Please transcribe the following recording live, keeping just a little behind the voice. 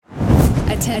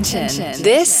Attention.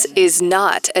 This is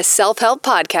not a self-help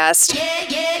podcast.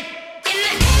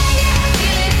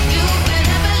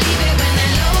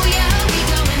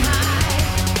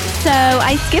 So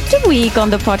I skipped a week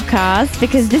on the podcast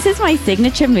because this is my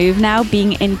signature move now,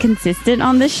 being inconsistent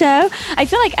on the show. I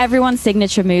feel like everyone's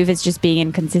signature move is just being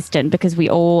inconsistent because we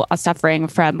all are suffering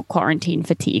from quarantine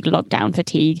fatigue, lockdown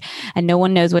fatigue, and no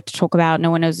one knows what to talk about. No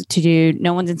one knows what to do.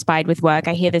 No one's inspired with work.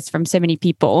 I hear this from so many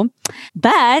people.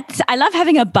 But I love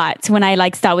having a but when I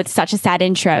start with such a sad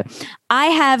intro. I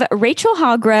have Rachel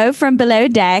Hargrove from Below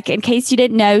Deck. In case you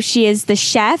didn't know, she is the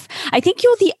chef. I think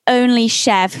you're the only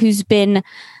chef who's been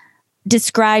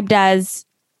described as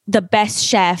the best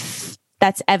chef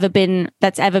that's ever been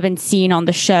seen on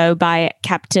the show by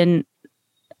Captain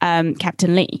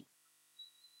Lee.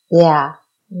 Yeah,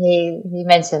 he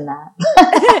mentioned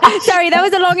that. Sorry, that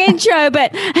was a long intro,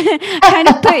 but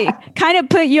kind of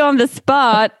put you on the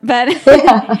spot. But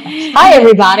yeah. Hi,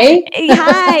 everybody.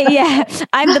 Hi, yeah,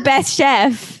 I'm the best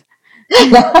chef.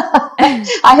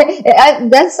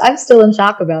 I'm still in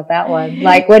shock about that one.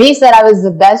 Like when he said I was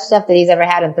the best chef that he's ever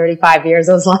had in 35 years,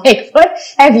 I was like, what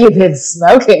have you been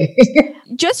smoking?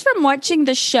 Just from watching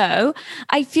the show,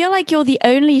 I feel like you're the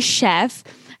only chef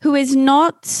who is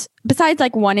not, besides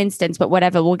like one instance, but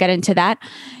whatever, we'll get into that.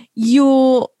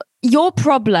 Your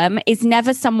problem is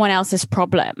never someone else's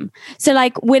problem. So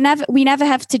like we never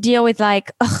have to deal with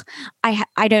like,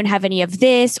 I don't have any of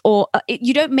this, or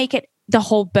you don't make it the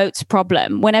whole boat's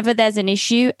problem. Whenever there's an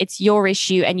issue, it's your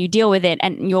issue and you deal with it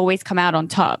and you always come out on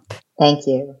top. Thank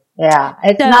you. Yeah.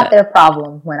 It's not their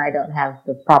problem when I don't have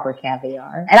the proper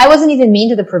caviar. And I wasn't even mean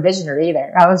to the provisioner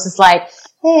either. I was just like,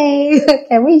 hey,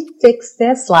 can we fix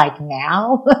this like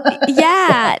now?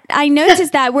 Yeah, I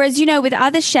noticed that. Whereas, with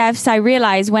other chefs, I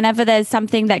realize whenever there's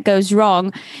something that goes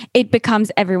wrong, it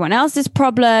becomes everyone else's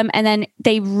problem. And then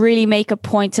they really make a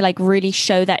point to like really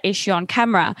show that issue on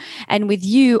camera. And with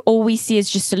you, all we see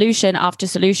is just solution after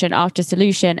solution after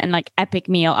solution and like epic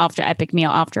meal after epic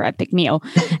meal after epic meal.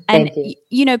 And,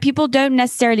 people don't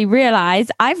necessarily realize,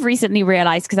 I've recently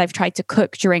realized because I've tried to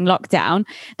cook during lockdown,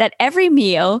 that every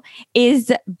meal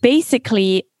is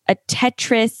basically a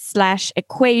Tetris /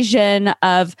 equation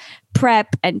of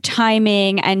prep and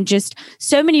timing and just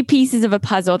so many pieces of a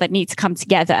puzzle that need to come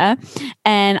together.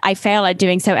 And I fail at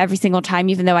doing so every single time,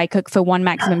 even though I cook for one,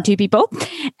 maximum two people.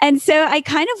 And so I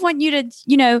kind of want you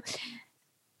to,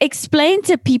 explain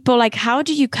to people, like, how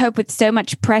do you cope with so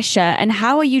much pressure and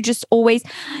how are you just always,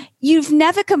 you've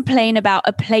never complained about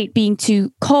a plate being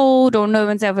too cold or no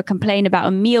one's ever complained about a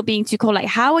meal being too cold. Like,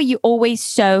 how are you always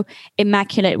so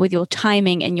immaculate with your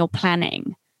timing and your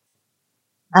planning?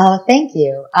 Oh, thank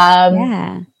you.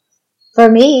 Yeah.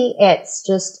 For me, it's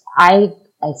just, I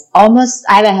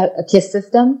have a KISS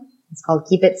system. It's called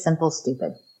Keep It Simple,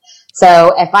 Stupid.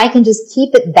 So if I can just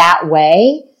keep it that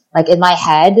way, like in my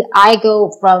head, I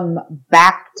go from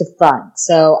back to front.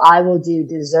 So I will do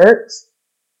dessert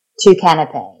to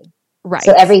canapé. Right.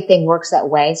 So everything works that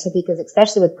way. So because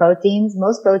especially with proteins,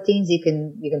 most proteins you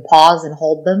can pause and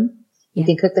hold them. You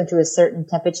can cook them to a certain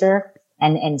temperature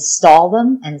and stall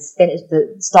them and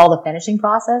stall the finishing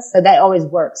process. So that always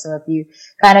works. So if you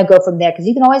kind of go from there, because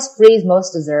you can always freeze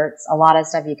most desserts, a lot of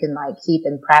stuff you can like keep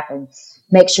and prep and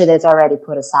make sure that it's already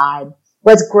put aside.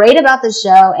 What's great about the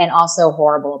show and also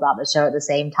horrible about the show at the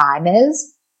same time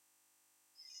is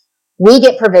we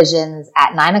get provisions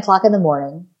at 9:00 in the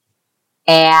morning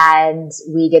and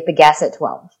we get the guests at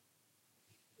 12.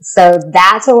 So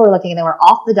that's what we're looking at. Then we're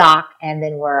off the dock and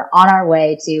then we're on our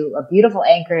way to a beautiful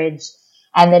Anchorage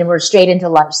and then we're straight into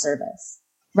lunch service.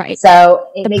 Right.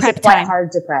 So it makes prep it quite time.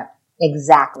 hard to prep.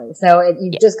 Exactly. So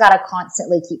you just got to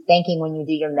constantly keep thinking when you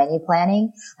do your menu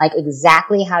planning, like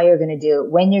exactly how you're going to do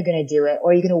it, when you're going to do it,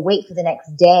 or you're going to wait for the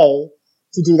next day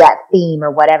to do that theme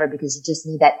or whatever because you just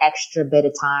need that extra bit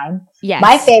of time. Yes.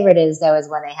 My favorite is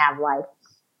when they have like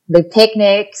the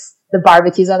picnics, the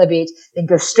barbecues on the beach, then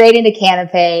go straight into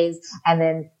canapes and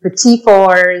then petit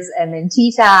fours and then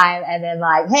tea time and then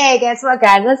like, hey, guess what,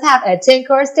 guys? Let's have a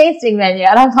 10-course tasting menu.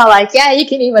 And I'm all like, yeah, you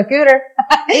can eat my cooter.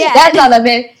 Yeah. That's on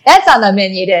the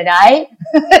menu tonight.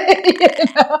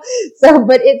 So,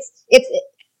 but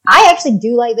I actually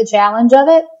do like the challenge of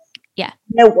it. Yeah.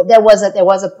 No, there was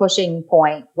a pushing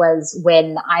point was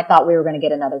when I thought we were going to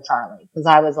get another Charlie because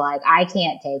I was like, I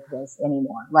can't take this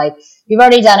anymore. Like, you've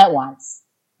already done it once.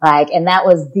 Like, and that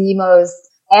was the most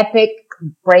epic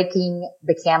breaking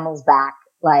the camel's back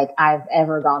like I've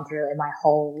ever gone through in my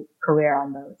whole career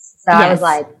on boats. So I was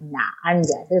like, nah, I'm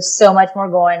good. There's so much more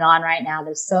going on right now.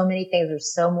 There's so many things that are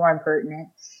so more impertinent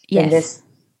than this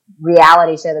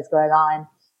reality show that's going on.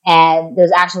 And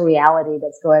there's actual reality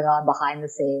that's going on behind the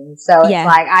scenes. So it's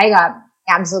like, I got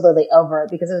absolutely over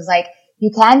it because it was like, you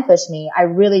can push me. I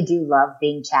really do love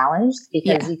being challenged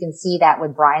because you can see that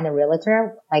with Brian the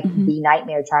Realtor, like the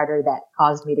nightmare charter that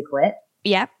caused me to quit.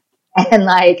 Yeah. And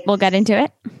like, we'll get into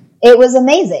it. It was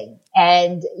amazing.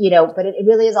 And, but it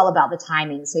really is all about the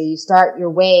timing. So you start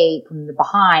your way from the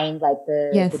behind, like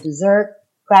the dessert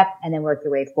prep, and then work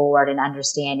your way forward and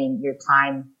understanding your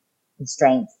time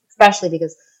constraints, especially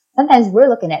because sometimes we're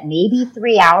looking at maybe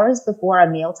 3 hours before a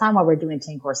mealtime while we're doing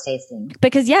 10-course tasting.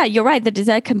 Because you're right. The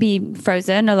dessert can be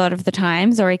frozen a lot of the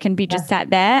times, or it can be just sat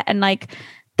there. And like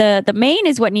the main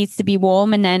is what needs to be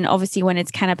warm. And then obviously when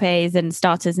it's canapes and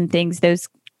starters and things, those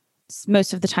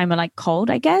most of the time are like cold,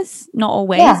 I guess. Not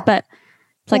always, but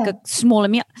it's like a smaller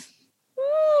meal.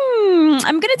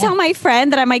 I'm going to tell my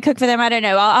friend that I might cook for them. I don't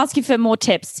know. I'll ask you for more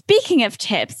tips. Speaking of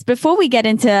tips, before we get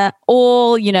into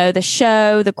all, the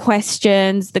show, the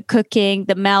questions, the cooking,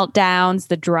 the meltdowns,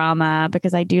 the drama,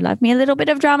 because I do love me a little bit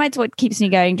of drama. It's what keeps me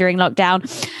going during lockdown.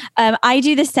 I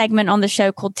do this segment on the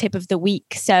show called Tip of the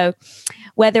Week. So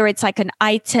whether it's like an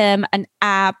item, an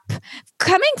app,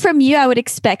 coming from you, I would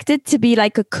expect it to be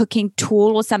like a cooking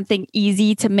tool or something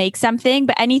easy to make something,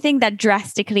 but anything that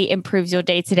drastically improves your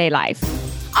day-to-day life.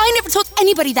 I never told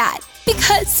anybody that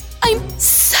because I'm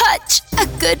such a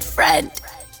good friend.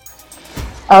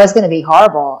 Oh, it's going to be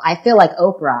horrible. I feel like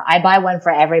Oprah. I buy one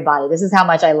for everybody. This is how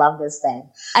much I love this thing.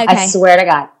 Okay. I swear to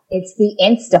God. It's the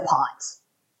Instapot.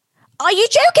 Are you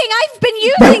joking? I've been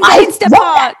using the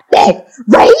Instapot. Thing,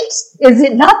 right? Is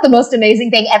it not the most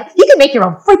amazing thing ever? You can make your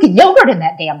own freaking yogurt in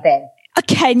that damn thing.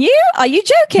 Can you? Are you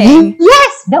joking?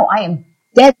 Yes. No, I am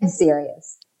dead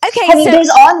serious. Okay, there's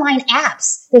online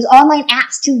apps. There's online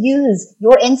apps to use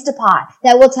your Instapot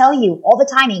that will tell you all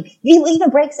the timing. It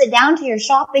even breaks it down to your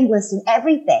shopping list and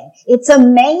everything. It's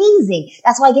amazing.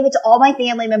 That's why I give it to all my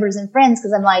family members and friends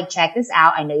because I'm like, check this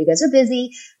out. I know you guys are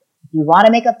busy. If you want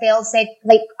to make a fail-safe,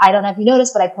 like, I don't know if you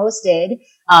noticed, but I posted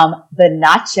the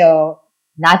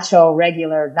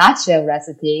regular nacho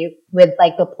recipe with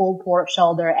like the pulled pork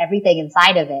shoulder, everything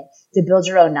inside of it to build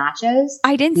your own nachos.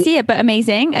 I didn't see it, but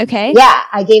amazing. Okay. Yeah.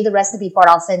 I gave the recipe for it.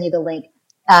 I'll send you the link.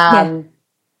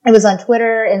 It was on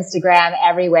Twitter, Instagram,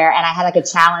 everywhere. And I had like a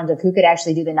challenge of who could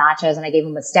actually do the nachos. And I gave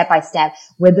them a step-by-step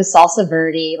with the salsa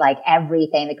verde, like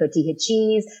everything, the cotija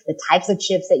cheese, the types of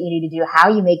chips that you need to do, how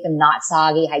you make them not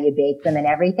soggy, how you bake them and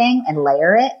everything and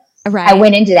layer it. Right. I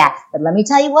went into that. But let me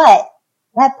tell you what.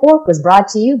 That pork was brought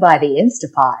to you by the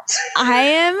Instapot.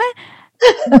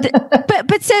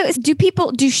 But so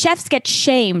do chefs get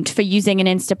shamed for using an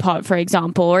Instapot, for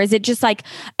example? Or is it just like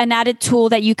an added tool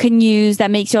that you can use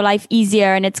that makes your life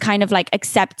easier and it's kind of like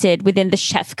accepted within the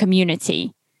chef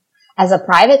community? As a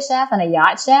private chef and a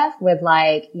yacht chef with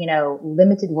like,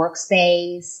 limited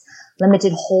workspace,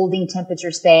 limited holding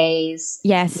temperature space.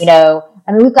 Yes. We've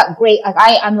got great, like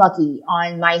I'm lucky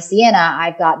on my Sienna,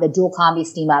 I've got the dual combi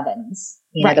steam ovens,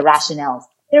 the Rationels.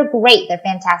 They're great. They're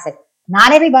fantastic.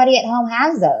 Not everybody at home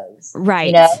has those.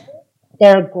 Right.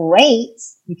 They're great.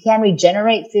 You can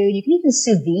regenerate food. You can even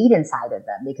sous vide inside of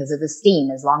them because of the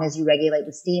steam, as long as you regulate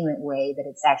the steam in a way that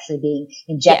it's actually being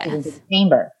injected into the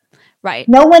chamber. Right.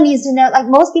 No one needs to know, like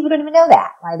most people don't even know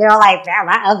that. Like they're all like,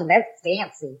 my oven, that's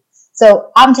fancy.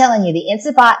 So I'm telling you, the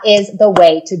Instapot is the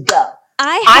way to go.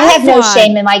 I have no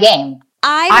shame in my game.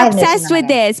 I'm obsessed with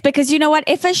this because you know what?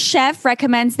 If a chef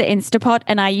recommends the Instapot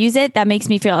and I use it, that makes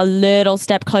me feel a little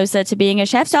step closer to being a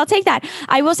chef. So I'll take that.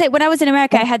 I will say when I was in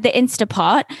America, I had the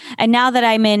Instapot. And now that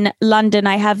I'm in London,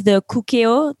 I have the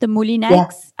Cookéo, the Moulinex. Yeah.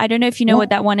 I don't know if you know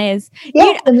what that one is.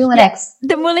 Yeah, the Moulinex.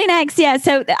 The Moulinex, yeah.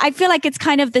 So I feel like it's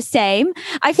kind of the same.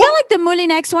 I feel like the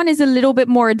Moulinex one is a little bit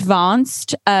more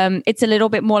advanced. It's a little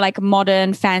bit more like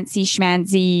modern, fancy,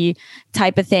 schmancy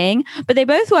type of thing. But they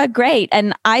both work great.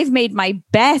 And I've made my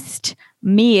best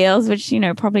meals, which,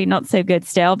 probably not so good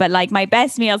still, but like my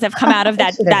best meals have come out of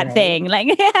that thing.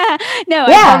 Like, I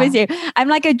promise you, I'm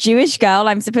like a Jewish girl.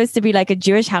 I'm supposed to be like a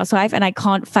Jewish housewife and I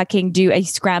can't fucking do a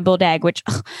scrambled egg, which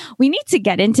we need to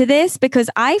get into this because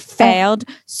I failed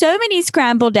so many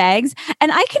scrambled eggs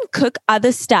and I can cook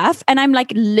other stuff. And I'm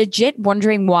like legit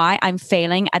wondering why I'm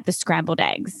failing at the scrambled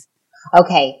eggs.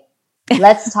 Okay.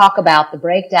 Let's talk about the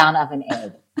breakdown of an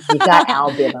egg. You've got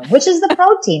albumin, which is the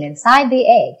protein inside the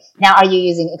egg. Now, are you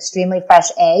using extremely fresh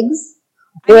eggs?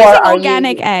 Or are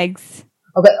organic eggs?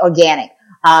 Okay, organic.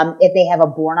 If they have a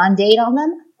born-on date on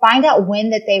them, find out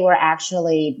when that they were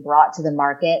actually brought to the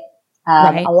market.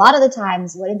 A lot of the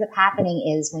times, what ends up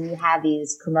happening is when you have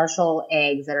these commercial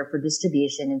eggs that are for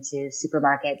distribution into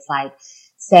supermarkets, like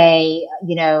say,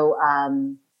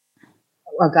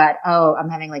 Oh God. Oh, I'm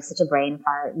having like such a brain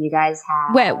fart. You guys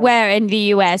have Where in the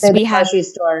US the we have grocery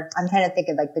store. I'm trying to think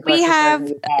of like the grocery we stores have in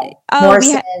the UK.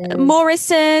 we have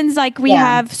Morrison's, like we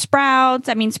have Sprouts.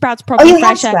 I mean, Sprouts Oh, probably you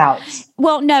have fresher. Sprouts.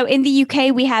 Well, no, in the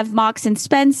UK we have Marks and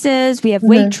Spencer's, we have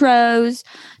Mm-hmm. Waitrose,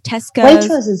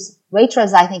 Tesco's.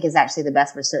 Waitrose, I think, is actually the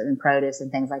best for certain produce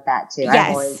and things like that too.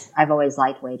 Yes. I've always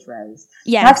liked Waitrose.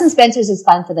 Yes. Marks and Spencer's is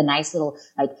fun for the nice little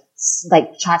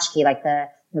like tchotchke, like the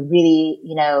really,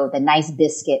 the nice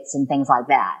biscuits and things like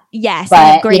that. Yes, but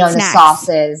they have great the snacks.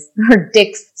 sauces or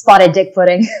spotted dick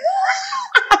pudding.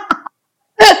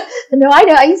 No, I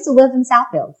know. I used to live in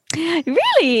Southfield.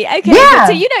 Really? Okay. Yeah.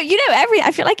 So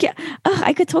I feel like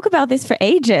I could talk about this for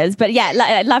ages, but yeah,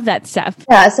 I love that stuff.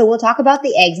 Yeah. So we'll talk about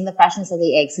the eggs and the freshness of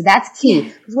the eggs. So that's key.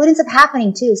 Because what ends up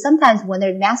happening too, sometimes when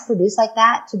they're mass produced like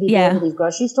that to be delivered to these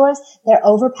grocery stores, they're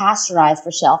over pasteurized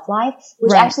for shelf life,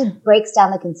 which actually breaks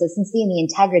down the consistency and the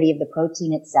integrity of the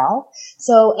protein itself.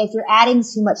 So if you're adding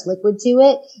too much liquid to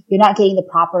it, you're not getting the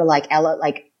proper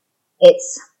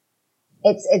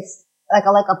it's like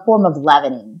a form of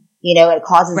leavening. It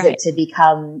causes it to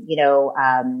become,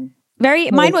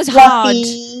 mine was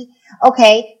fluffy. Hard.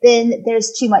 Okay, then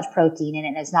there's too much protein in it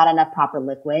and there's not enough proper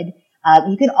liquid.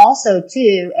 You can also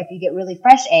too, if you get really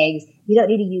fresh eggs, you don't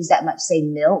need to use that much, say,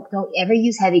 milk. Don't ever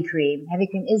use heavy cream. Heavy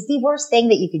cream is the worst thing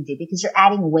that you can do because you're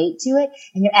adding weight to it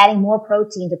and you're adding more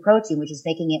protein to protein, which is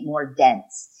making it more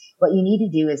dense. What you need to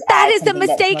do is that is the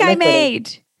mistake I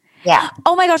made. Yeah.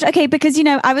 Oh my gosh. Okay. Because,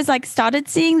 I was started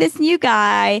seeing this new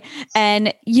guy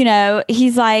and,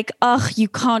 he's like, oh, you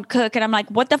can't cook. And I'm like,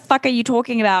 what the fuck are you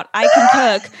talking about? I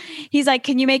can cook. He's like,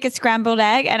 can you make a scrambled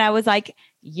egg? And I was like,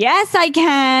 yes, I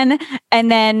can. And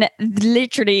then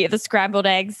literally the scrambled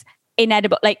eggs,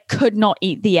 inedible, could not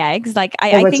eat the eggs. I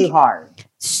think too hard.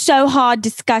 So hard,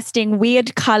 disgusting,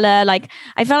 weird color.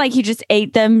 I felt like he just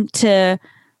ate them to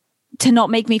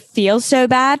not make me feel so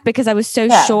bad because I was so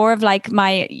sure of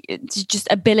my just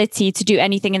ability to do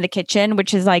anything in the kitchen,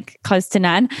 which is close to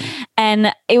none.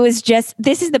 And it was just,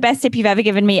 this is the best tip you've ever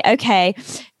given me. Okay.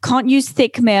 Can't use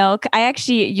thick milk. I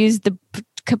actually used the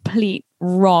complete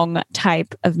wrong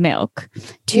type of milk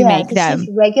to make them.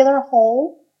 Just regular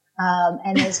whole.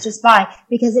 And it's just fine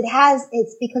because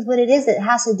because what it is, it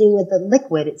has to do with the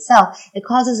liquid itself. It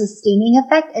causes a steaming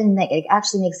effect and it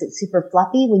actually makes it super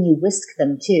fluffy when you whisk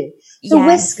them too. So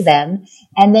whisk them.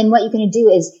 And then what you're going to do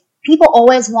is people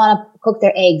always want to cook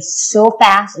their eggs so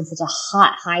fast in such a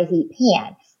hot, high heat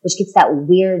pan, which gets that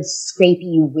weird,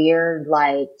 scrapey, weird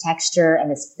texture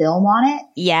and this film on it.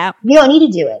 Yeah. You don't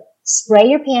need to do it. Spray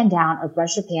your pan down or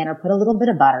brush your pan or put a little bit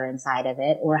of butter inside of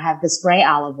it or have the spray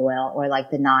olive oil or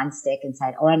the non-stick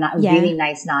inside or a really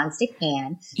nice non-stick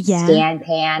pan, stand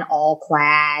pan, all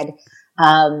clad,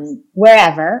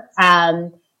 wherever.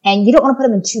 And you don't want to put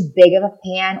them in too big of a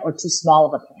pan or too small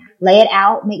of a pan. Lay it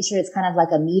out, make sure it's kind of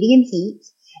a medium heat.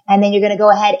 And then you're going to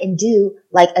go ahead and do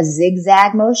a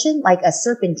zigzag motion, a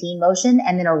serpentine motion,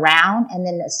 and then around, and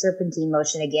then a serpentine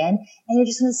motion again. And you're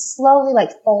just going to slowly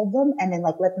fold them and then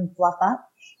let them fluff up.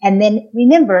 And then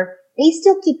remember, they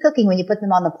still keep cooking when you put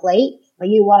them on the plate, but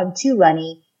you want them too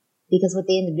runny because what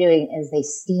they end up doing is they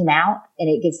steam out and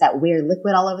it gets that weird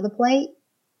liquid all over the plate.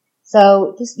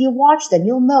 So just you watch them.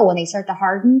 You'll know when they start to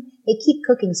harden. They keep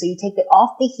cooking. So you take it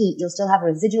off the heat. You'll still have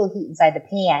residual heat inside the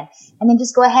pan. And then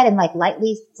just go ahead and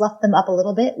lightly fluff them up a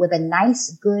little bit with a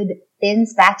nice, good, thin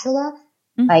spatula.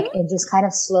 And just kind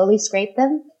of slowly scrape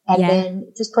them. And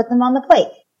then just put them on the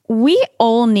plate. We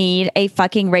all need a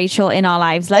fucking Rachel in our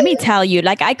lives. Let me tell you,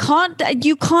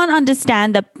 you can't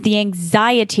understand the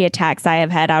anxiety attacks I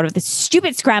have had out of this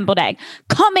stupid scrambled egg.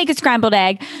 Can't make a scrambled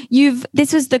egg.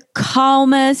 This was the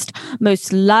calmest,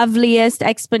 most loveliest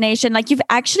explanation. You've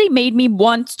actually made me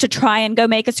want to try and go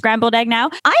make a scrambled egg now.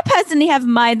 I personally have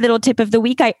my little tip of the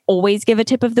week. I always give a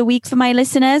tip of the week for my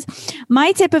listeners.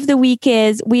 My tip of the week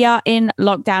is we are in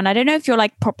lockdown. I don't know if you're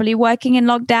properly working in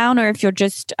lockdown or if you're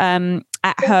just,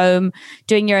 at home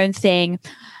doing your own thing.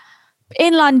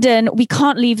 In London, we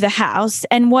can't leave the house.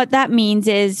 And what that means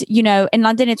is, in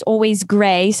London, it's always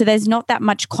gray. So there's not that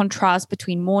much contrast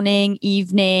between morning,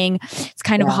 evening. It's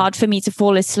kind of hard for me to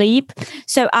fall asleep.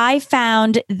 So I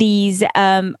found these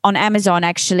on Amazon,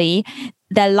 actually.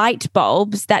 They're light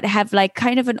bulbs that have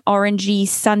kind of an orangey,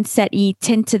 sunset-y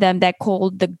tint to them. They're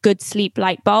called the Good Sleep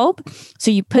light bulb.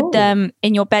 So you put them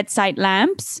in your bedside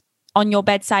lamps, on your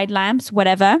bedside lamps,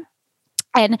 whatever.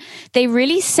 And they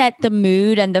really set the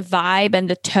mood and the vibe and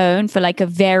the tone for a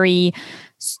very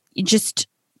just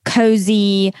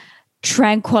cozy,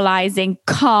 tranquilizing,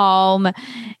 calm,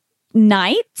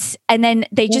 night, and then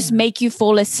they just make you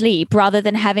fall asleep rather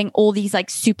than having all these like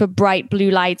super bright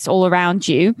blue lights all around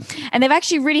you. And they've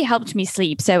actually really helped me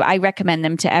sleep. So I recommend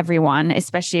them to everyone,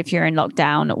 especially if you're in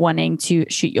lockdown wanting to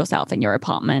shoot yourself in your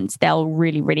apartment. They'll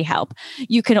really, really help.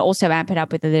 You can also amp it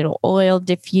up with a little oil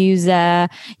diffuser.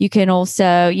 You can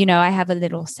also, you know, I have a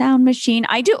little sound machine.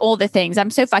 I do all the things. I'm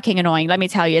so fucking annoying. Let me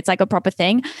tell you, it's like a proper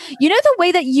thing. You know, the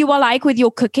way that you are like with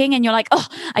your cooking and you're like, oh,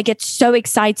 I get so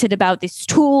excited about this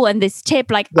tool and this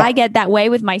tip. Like I get that way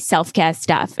with my self-care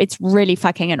stuff. It's really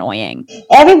fucking annoying.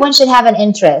 Everyone should have an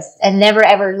interest and never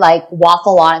ever like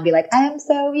waffle on and be like, I'm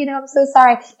so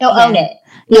sorry. No, own it.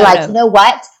 Be you know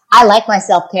what? I like my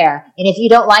self-care. And if you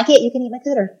don't like it, you can eat my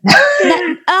cooter.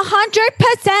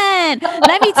 100%.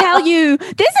 Let me tell you,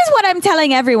 this is what I'm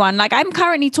telling everyone. Like I'm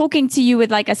currently talking to you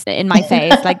with like in my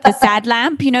face, like the sad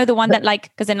lamp, you know, the one that like,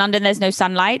 because in London there's no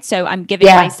sunlight. So I'm giving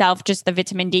myself just the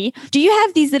vitamin D. Do you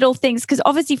have these little things? Because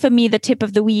obviously for me, the tip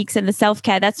of the weeks and the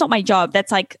self-care, that's not my job.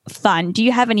 That's like fun. Do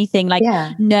you have anything like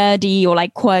nerdy or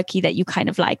like quirky that you kind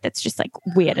of like that's just like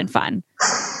weird and fun?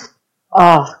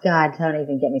 Oh God, don't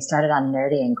even get me started on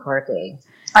nerdy and quirky.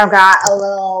 I've got a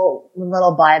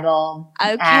little Bible.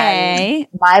 Okay.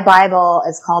 My Bible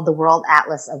is called the World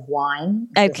Atlas of Wine.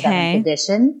 It's the 7th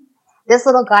edition. This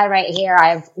little guy right here,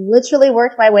 I've literally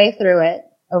worked my way through it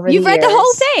over the years. You've read the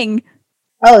whole thing?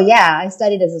 Oh yeah, I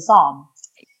studied as a psalm.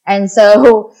 And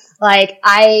so like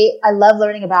I love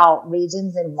learning about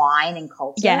regions and wine and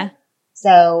culture. Yeah.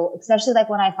 So especially like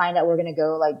when I find out we're going to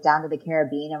go like down to the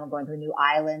Caribbean and we're going to a new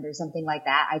island or something like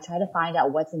that, I try to find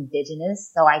out what's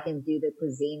indigenous so I can do the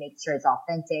cuisine, make sure it's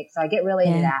authentic. So I get really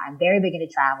into that. I'm very big into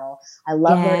travel. I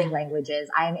love learning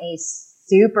languages. I'm a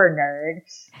super nerd.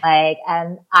 Like,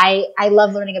 and I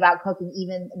love learning about cooking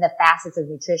even in the facets of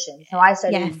nutrition. So I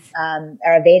studied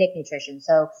Ayurvedic nutrition.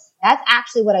 So that's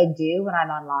actually what I do when I'm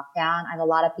on lockdown. I have a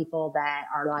lot of people that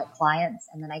are like clients,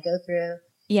 and then I go through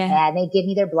and they give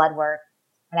me their blood work.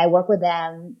 And I work with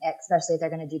them, especially if they're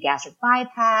going to do gastric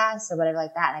bypass or whatever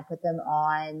like that. And I put them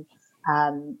on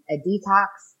a detox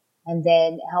and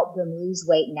then help them lose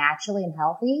weight naturally and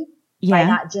healthy by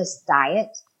not just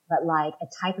diet, but like a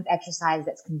type of exercise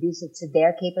that's conducive to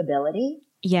their capability.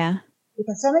 Yeah.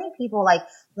 Because so many people like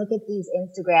look at these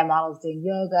Instagram models doing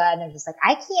yoga and they're just like,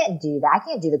 I can't do that. I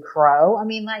can't do the crow. I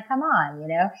mean, like, come on, you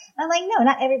know? And I'm like, no,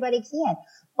 not everybody can.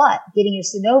 But getting your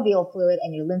synovial fluid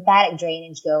and your lymphatic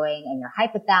drainage going and your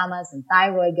hypothalamus and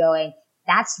thyroid going,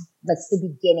 that's the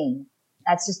beginning.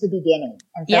 That's just the beginning.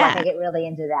 And so like, I get really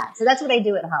into that. So that's what I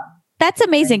do at home. That's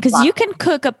amazing because you can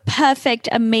cook a perfect,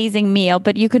 amazing meal,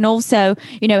 but you can also,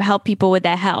 you know, help people with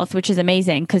their health, which is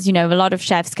amazing because, you know, a lot of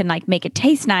chefs can like make it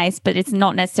taste nice, but it's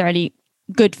not necessarily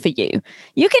good for you.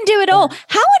 You can do it all.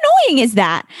 How annoying is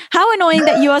that? How annoying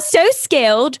that you are so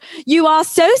skilled. You are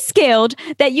so skilled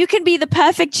that you can be the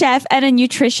perfect chef and a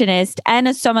nutritionist and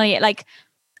a sommelier. Like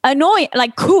annoying,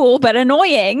 like cool, but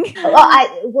annoying. Well,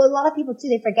 a lot of people too,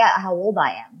 they forget how old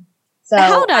I am. So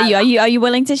how old are you? Are you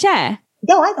willing to share?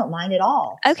 No, I don't mind at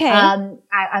all. Okay. I'm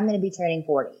going to be turning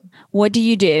 40. What do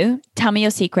you do? Tell me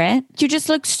your secret. You just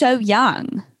look so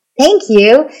young. Thank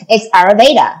you. It's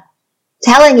Ayurveda.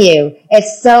 Telling you,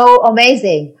 it's so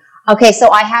amazing. Okay,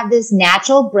 so I have this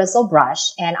natural bristle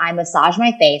brush and I massage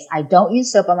my face. I don't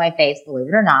use soap on my face, believe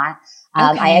it or not.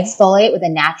 I exfoliate with a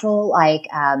natural, like,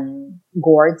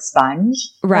 gourd sponge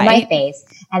on my face.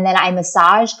 And then I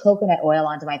massage coconut oil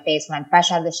onto my face when I'm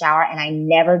fresh out of the shower, and I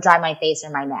never dry my face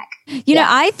or my neck. You know,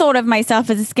 I thought of myself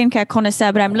as a skincare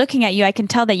connoisseur, but I'm looking at you. I can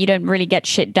tell that you don't really get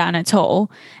shit done at all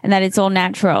and that it's all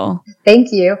natural.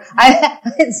 Thank you.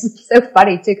 It's so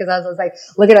funny too, because I was like,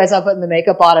 looking at myself putting the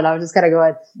makeup on and I was just kind of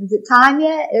going, is it time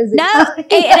yet?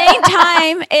 It ain't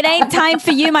time. It ain't time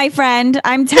for you, my friend.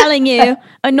 I'm telling you,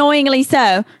 annoyingly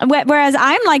so. Whereas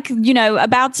I'm like, you know,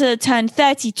 about to turn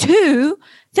 32.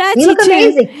 You look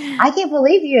amazing. I can't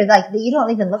believe you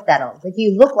don't even look that old. Like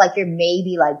you look like you're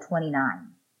maybe like 29.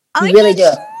 You really do.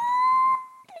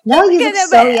 No, you look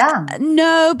so young.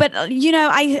 No, but you know,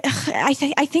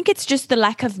 I think it's just the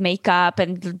lack of makeup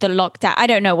and the lockdown. I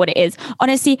don't know what it is,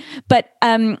 honestly. But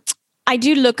I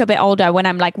do look a bit older when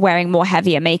I'm like wearing more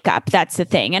heavier makeup. That's the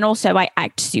thing. And also I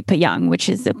act super young, which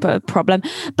is a problem.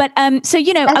 But so,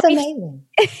 you know, that's amazing.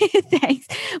 Thanks.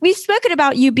 We've spoken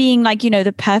about you being like, you know,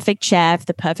 the perfect chef,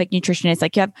 the perfect nutritionist.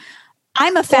 Like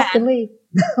I'm a fan. Captain Lee.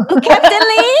 Captain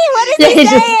Lee? What is he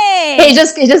saying?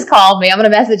 He just called me. I'm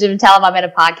going to message him and tell him I'm in a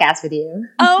podcast with you.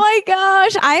 Oh my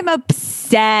gosh. I'm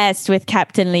obsessed with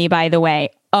Captain Lee, by the way.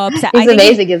 He's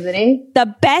amazing, isn't he?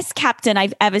 The best captain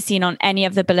I've ever seen on any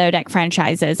of the Below Deck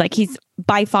franchises. Like he's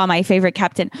by far my favorite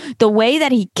captain. The way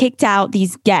that he kicked out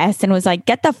these guests and was like,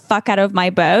 get the fuck out of my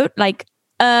boat. Like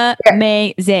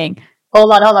amazing.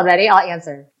 Hold on. Ready? I'll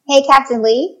answer. Hey, Captain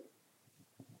Lee.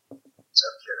 What's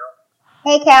up, kiddo?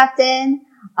 Hey, Captain.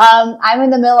 I'm in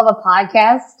the middle of a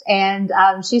podcast and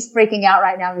she's freaking out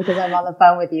right now because I'm on the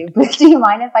phone with you. But do you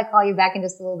mind if I call you back in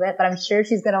just a little bit? But I'm sure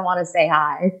she's going to want to say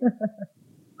hi. Yeah,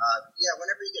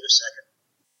 whenever you get a second.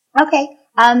 Okay.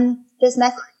 Just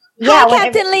mess. Hi,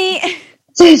 Captain Lee.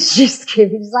 She's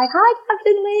screaming. She's like, "Hi,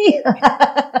 Captain Lee."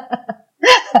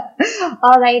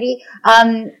 Alrighty.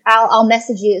 I'll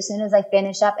message you as soon as I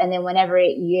finish up, and then whenever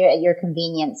you're at your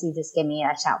convenience, you just give me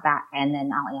a shout back, and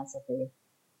then I'll answer for you.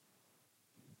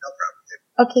 No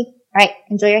problem. Okay. All right.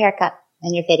 Enjoy your haircut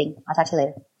and your fitting. I'll talk to you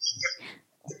later.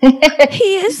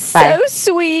 He is so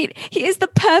sweet. He is the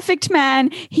perfect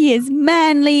man. He is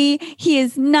manly. He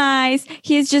is nice.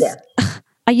 He is just. Yeah.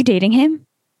 Are you dating him?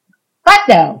 Fuck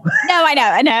no. No, I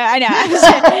know.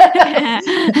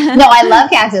 No, I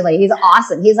love Captain Lee. He's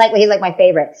awesome. He's like my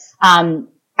favorite. I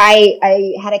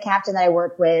had a captain that I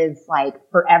worked with like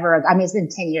forever. I mean, it's been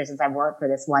 10 years since I've worked for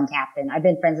this one captain. I've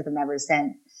been friends with him ever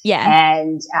since. Yeah.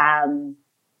 And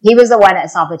he was the one that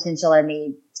saw potential in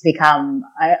me to become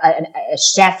a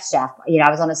chef. You know,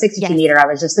 I was on a 62 meter. I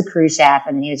was just the crew chef.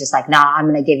 And then he was just like, nah, I'm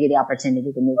going to give you the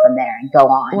opportunity to move from there and go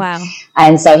on. Wow.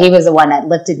 And so he was the one that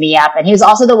lifted me up. And he was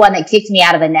also the one that kicked me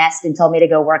out of the nest and told me to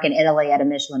go work in Italy at a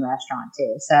Michelin restaurant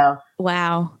too. So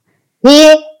wow.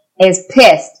 He is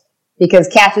pissed because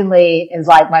Captain Lee is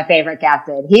like my favorite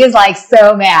captain. He is like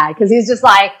so mad because he's just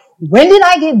like, when did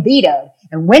I get vetoed?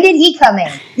 And when did he come in?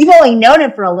 You've only known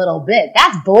him for a little bit.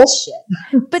 That's bullshit.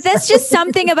 But there's just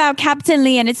something about Captain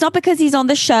Lee, and it's not because he's on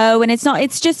the show, and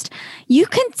it's just, you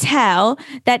can tell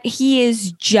that he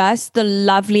is just the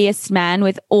loveliest man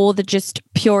with all the just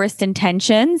purest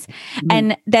intentions. Mm-hmm.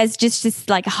 And there's just this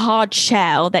like hard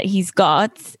shell that he's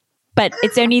got, but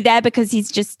it's only there because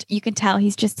you can tell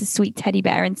he's just a sweet teddy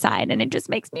bear inside, and it just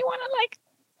makes me want to like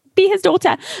be his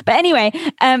daughter. But anyway,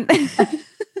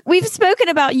 we've spoken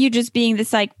about you just being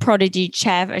this like prodigy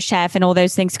chef and all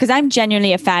those things because I'm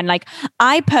genuinely a fan. Like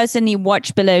I personally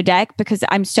watch Below Deck because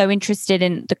I'm so interested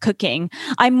in the cooking.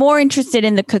 I'm more interested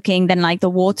in the cooking than like the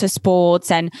water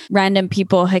sports and random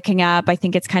people hooking up. I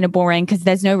think it's kind of boring because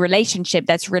there's no relationship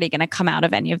that's really going to come out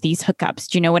of any of these hookups.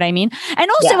 Do you know what I mean? And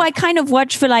also I kind of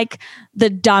watch for like the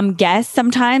dumb guests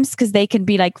sometimes because they can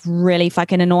be like really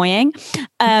fucking annoying.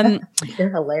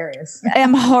 They're hilarious.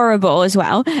 I'm horrible as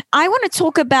well. I want to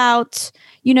talk about,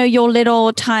 you know, your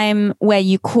little time where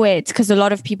you quit because a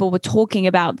lot of people were talking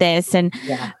about this, and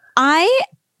I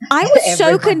was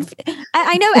so confused.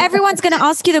 I know everyone's going to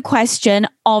ask you the question,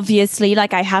 obviously,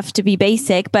 like I have to be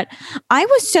basic, but I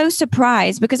was so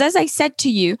surprised because as I said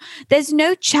to you, there's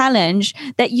no challenge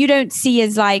that you don't see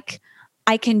as like,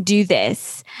 I can do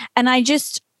this. And I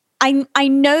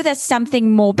know there's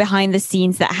something more behind the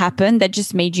scenes that happened that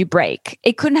just made you break.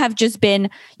 It couldn't have just been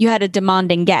you had a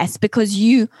demanding guest because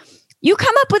you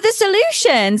come up with the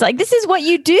solutions. Like this is what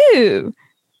you do.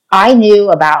 I knew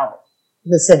about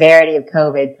the severity of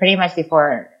COVID pretty much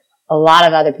before a lot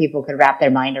of other people could wrap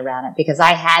their mind around it because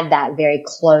I had that very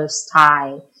close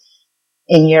tie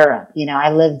in Europe. You know,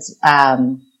 I lived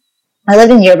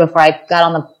in Europe before I got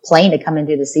on the plane to come and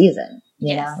do the season.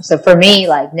 You know, so for me,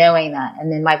 like knowing that,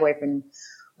 and then my boyfriend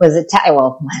was the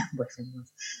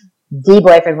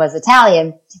boyfriend was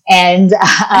Italian, and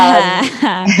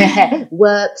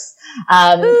whoops,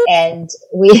 and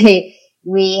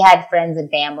we had friends and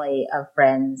family of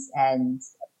friends and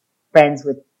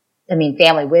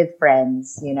family with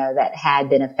friends, you know, that had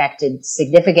been affected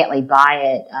significantly by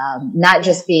it, not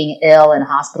just being ill and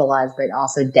hospitalized, but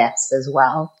also deaths as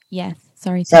well. Yes,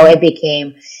 sorry. So it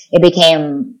became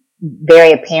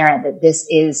very apparent that this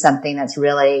is something that's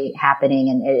really happening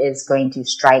and it is going to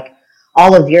strike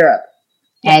all of Europe.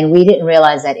 And we didn't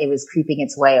realize that it was creeping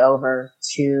its way over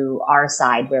to our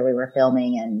side where we were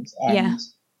filming and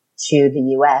to the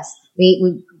US.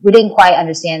 We didn't quite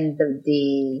understand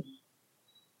the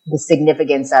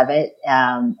significance of it,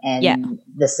 and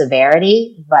the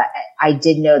severity, but I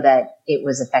did know that it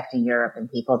was affecting Europe and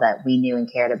people that we knew and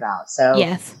cared about. So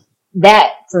that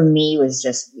for me was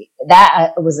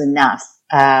was enough.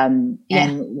 And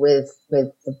with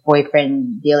the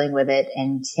boyfriend dealing with it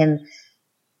and him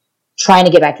trying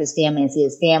to get back to his family and see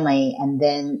his family, and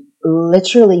then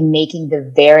literally making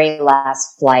the very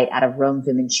last flight out of Rome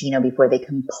Fiumicino before they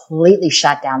completely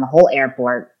shut down the whole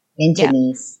airport into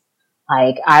Nice.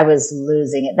 Like I was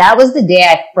losing it. That was the day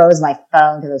I froze my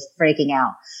phone because I was freaking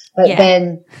out.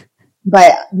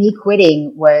 But me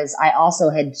quitting was, I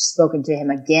also had spoken to him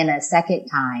again a second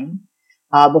time,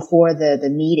 before the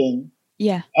meeting.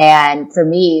 Yeah. And for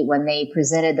me, when they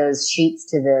presented those sheets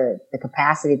to the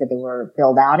capacity that they were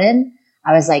filled out in,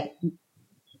 I was like,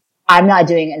 I'm not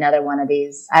doing another one of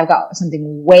these. I've got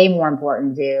something way more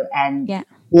important to do. And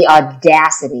the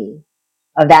audacity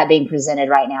of that being presented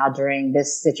right now during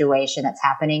this situation that's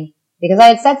happening, because I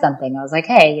had said something. I was like,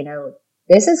 hey, you know,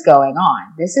 this is going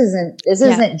on. This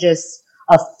isn't just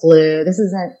a flu. This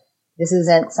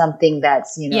isn't something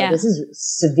that's, you know, this is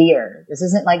severe. This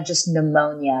isn't like just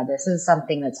pneumonia. This is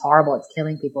something that's horrible. It's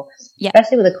killing people,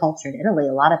 especially with the culture in Italy.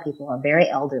 A lot of people are very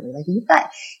elderly. Like you've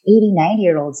got 80,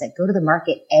 90-year-olds that go to the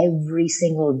market every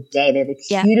single day. They're the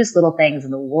cutest little things in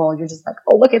the world. You're just like,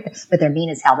 oh, look at this. But they're mean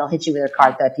as hell. They'll hit you with their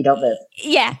cart though if you don't move.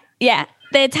 Yeah. Yeah.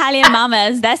 The Italian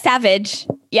mamas, they're savage.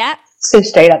 Yeah. So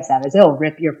straight up savage. They'll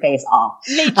rip your face off.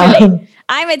 Literally.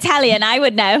 I'm Italian. I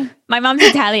would know. My mom's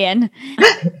Italian.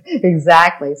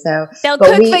 Exactly. So they'll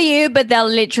cook for you, but they'll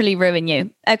literally ruin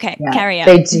you. Okay, carry on.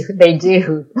 They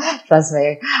do. Trust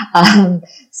me. You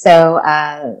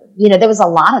know, there was a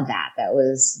lot of that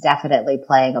was definitely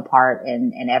playing a part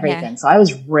in everything. So I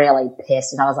was really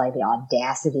pissed, and I was like, the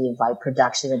audacity of like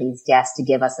production of these guests to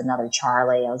give us another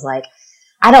Charlie. I was like,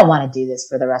 I don't want to do this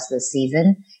for the rest of the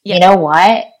season. You know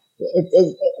what?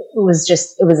 It was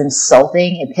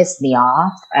insulting. It pissed me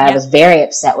off. I was very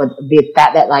upset with the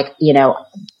fact that, like, you know,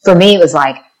 for me, it was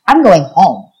like, I'm going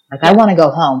home. Like, I want to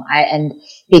go home.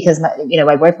 Because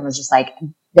my boyfriend was just like,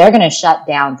 they're going to shut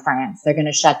down France. They're going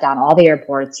to shut down all the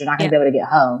airports. You're not going to be able to get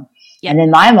home. And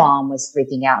then my mom was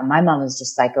freaking out, and my mom was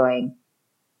just like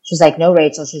she's like, no,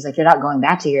 Rachel. She's like, you're not going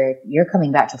back to you're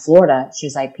coming back to Florida.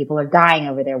 She's like, people are dying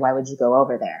over there. Why would you go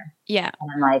over there? Yeah.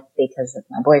 And I'm like, because of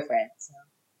my boyfriend. So.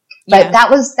 But that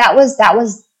was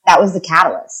the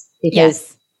catalyst,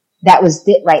 because that was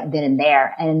it right then and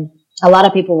there. And a lot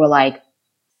of people were like,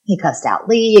 he cussed out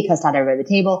Lee, he cussed out everybody at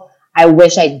the table. I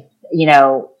wish that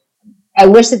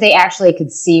they actually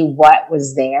could see what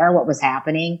was there, what was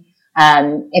happening.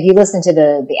 If you listen to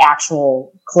the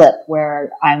actual clip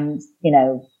where I'm, you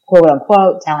know, quote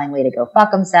unquote, telling Lee to go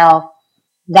fuck himself,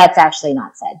 that's actually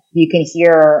not said. You can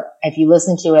hear, if you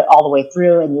listen to it all the way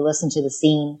through and you listen to the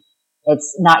scene,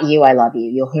 it's not you, I love you.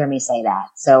 You'll hear me say that.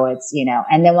 So it's, you know,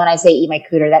 and then when I say eat my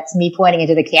cooter, that's me pointing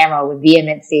into the camera with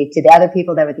vehemency to the other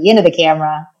people that were at the end of the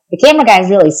camera. The camera guy is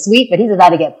really sweet, but he's about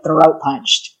to get throat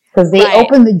punched because they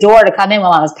opened the door to come in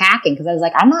while I was packing. Cause I was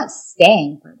like, I'm not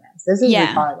staying for this. This is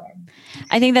retarded.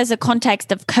 I think there's a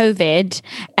context of COVID,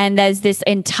 and there's this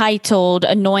entitled,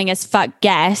 annoying as fuck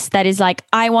guest that is like,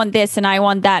 I want this and I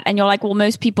want that. And you're like, well,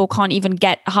 most people can't even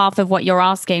get half of what you're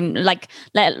asking, like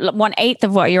 1/8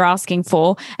 of what you're asking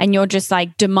for. And you're just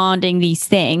like demanding these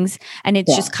things. And it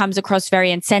just comes across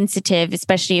very insensitive,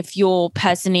 especially if you're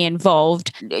personally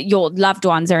involved, your loved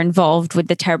ones are involved with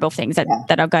the terrible things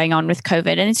that are going on with COVID.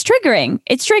 And it's triggering.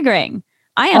 It's triggering.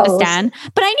 I understand,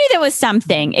 but I knew there was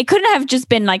something. It couldn't have just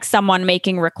been like someone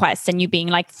making requests and you being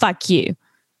like, fuck you.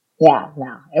 Yeah,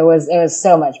 no, it was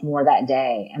so much more that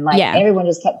day. And like everyone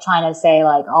just kept trying to say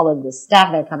like all of the stuff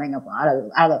they're coming up out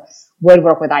of the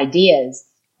woodwork with ideas.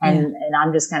 And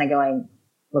I'm just kind of going,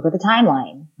 look at the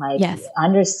timeline. Like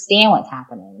understand what's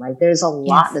happening. Like there's a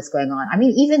lot that's going on. I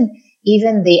mean,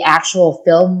 even the actual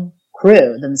film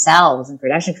crew themselves and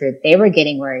production crew, they were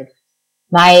getting worried.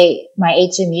 My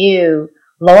HMU,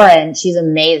 Lauren, she's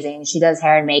amazing. She does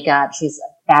hair and makeup. She's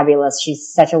fabulous.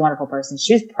 She's such a wonderful person.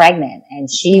 She was pregnant and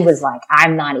she was like,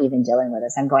 I'm not even dealing with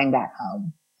this. I'm going back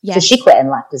home. So she quit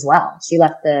and left as well. She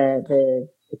left the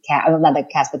cast, not the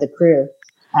cast, but the crew,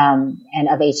 and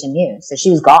of HMU. So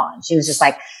she was gone. She was just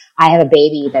like, I have a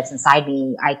baby that's inside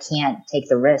me. I can't take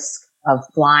the risk of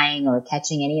flying or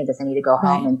catching any of this. I need to go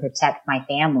home and protect my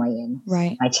family and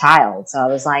my child. So I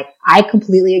was like, I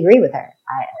completely agree with her.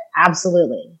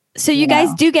 Absolutely. So you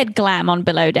guys do get glam on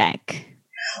Below Deck?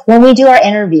 When we do our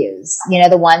interviews, you know,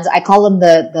 the ones, I call them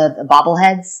the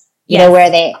bobbleheads, you know, where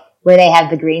they have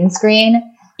the green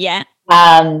screen. Yeah.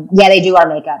 They do our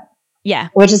makeup. Yeah.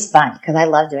 Which is fun because I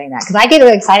love doing that. Because I get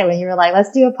really excited when you were like, let's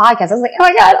do a podcast. I was like, oh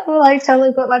my God, I'm like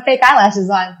totally put my fake eyelashes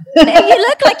on. You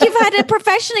look like you've had it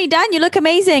professionally done. You look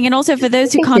amazing. And also for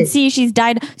those who can't see, she's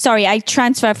dyed. Sorry, I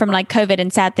transfer from like COVID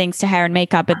and sad things to hair and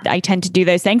makeup, but I tend to do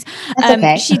those things.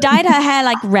 Okay. She dyed her hair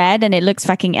like red and it looks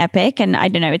fucking epic. And I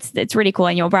don't know, it's really cool.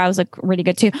 And your brows look really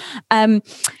good too. So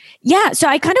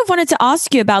I kind of wanted to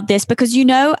ask you about this because, you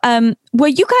know, were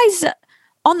you guys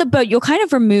on the boat, you're kind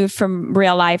of removed from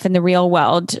real life and the real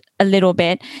world a little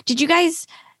bit. Did you guys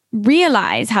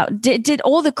realize did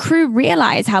all the crew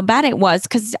realize how bad it was?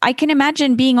 Because I can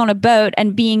imagine being on a boat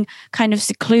and being kind of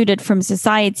secluded from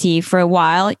society for a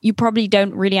while. You probably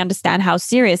don't really understand how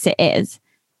serious it is.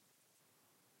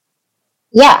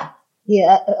 Yeah.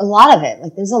 Yeah, a lot of it.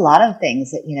 Like, there's a lot of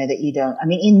things that, that you don't, I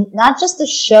mean, in not just the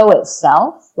show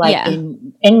itself, like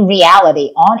in reality,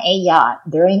 on a yacht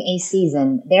during a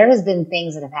season, there has been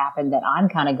things that have happened that I'm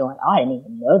kind of going, oh, I didn't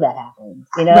even know that happened.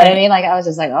 You know what I mean? Like, I was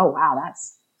just like, oh, wow,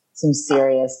 that's some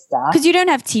serious stuff. Because you don't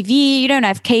have TV, you don't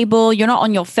have cable, you're not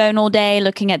on your phone all day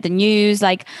looking at the news.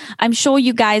 Like, I'm sure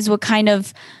you guys were kind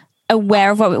of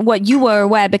aware of what you were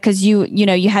aware because you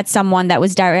had someone that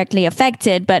was directly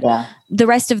affected, but the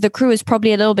rest of the crew is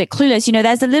probably a little bit clueless.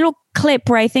 There's a little clip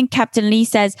where I think Captain Lee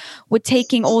says we're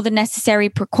taking all the necessary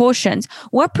precautions.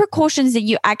 What precautions that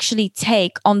you actually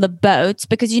take on the boats?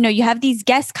 Because you have these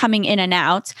guests coming in and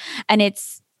out, and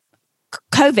it's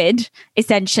COVID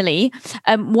essentially.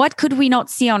 What could we not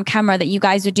see on camera that you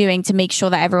guys are doing to make sure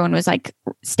that everyone was like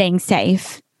staying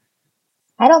safe?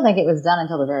 I don't think it was done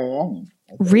until the very end.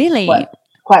 Really?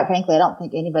 Quite frankly, I don't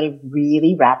think anybody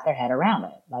really wrapped their head around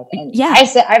it. Like,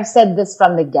 I've said this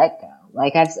from the get go.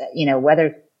 Like, I've said,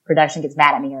 whether production gets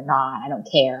mad at me or not, I don't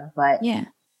care. But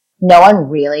no one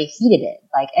really heeded it.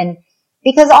 Like, and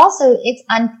because also it's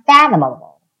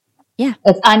unfathomable. Yeah,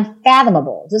 it's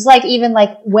unfathomable. Just like even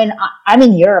like when I'm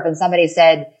in Europe and somebody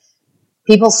said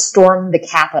people stormed the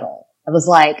Capitol, I was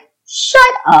like,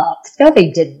 shut up! No,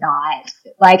 they did not.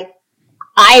 Like.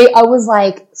 I was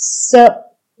like, so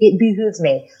it behooves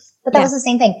me. But that was the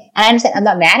same thing. And I understand I'm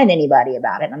not mad at anybody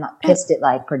about it. I'm not pissed at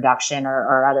like production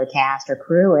or other cast or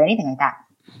crew or anything like that.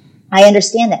 I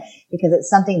understand that because it's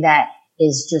something that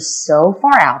is just so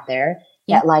far out there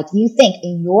that like you think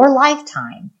in your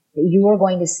lifetime that you are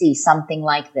going to see something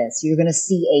like this. You're going to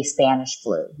see a Spanish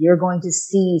flu. You're going to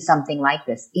see something like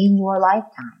this in your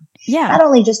lifetime. Yeah. Not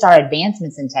only just our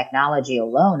advancements in technology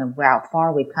alone of how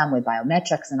far we've come with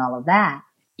biometrics and all of that.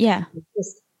 Yeah.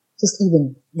 Just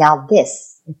even now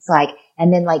this, it's like,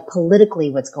 and then like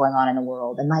politically what's going on in the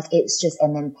world and like, it's just,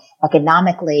 and then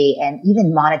economically and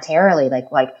even monetarily, like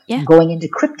going into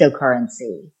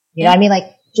cryptocurrency, you know what I mean?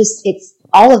 Like just, it's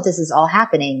all of this is all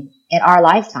happening in our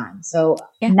lifetime. So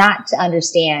not to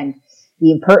understand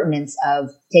the impertinence of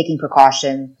taking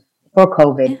precaution for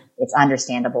COVID, it's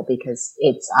understandable because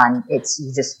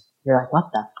you're like, what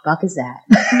the fuck is that?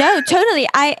 No, totally.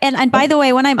 And by the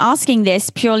way, when I'm asking this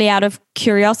purely out of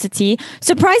curiosity,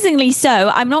 surprisingly so,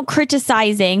 I'm not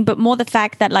criticizing, but more the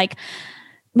fact that like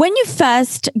when you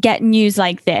first get news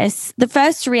like this, the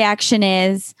first reaction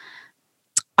is,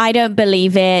 I don't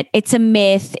believe it. It's a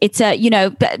myth. It's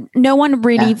but no one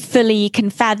really fully can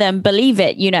believe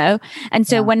it, And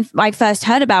so when I first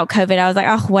heard about COVID, I was like,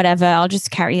 oh, whatever. I'll just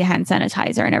carry hand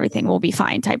sanitizer and everything will be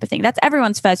fine type of thing. That's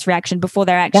everyone's first reaction before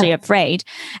they're actually afraid.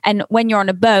 And when you're on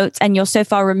a boat and you're so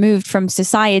far removed from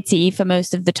society for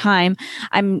most of the time,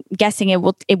 I'm guessing it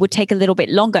would take a little bit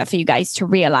longer for you guys to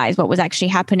realize what was actually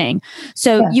happening.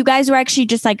 So you guys were actually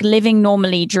just like living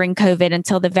normally during COVID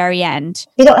until the very end.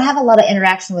 You don't have a lot of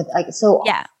interaction with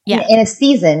in a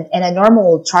season, in a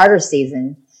normal charter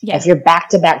season, if you're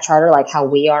back-to-back charter like how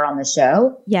we are on the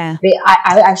show,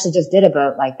 I actually just did a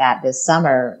boat like that this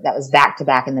summer that was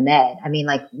back-to-back in the Med. I mean,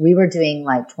 like we were doing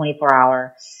like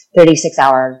 24-hour,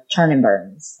 36-hour turn and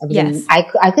burns. I mean,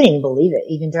 I couldn't even believe it,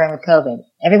 even during with COVID.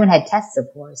 Everyone had tests, of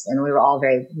course, and we were all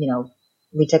very,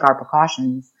 we took our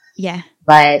precautions. Yeah.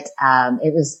 But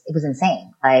it was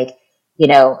insane. Like,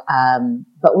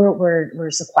 but we're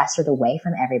sequestered away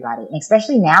from everybody. And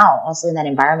especially now, also in that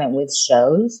environment with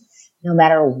shows, no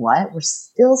matter what, we're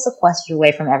still sequestered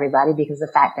away from everybody because of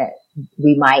the fact that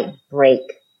we might break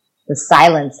the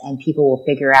silence and people will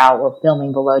figure out we're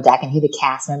filming below deck and who the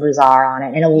cast members are on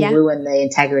it. And it will ruin the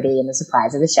integrity and the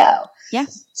surprise of the show. Yeah.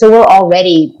 So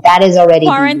that is already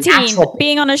quarantine.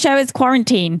 Being on a show is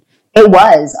quarantine. It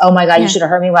was. Oh my God, you should have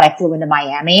heard me when I flew into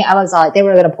Miami. I was like, they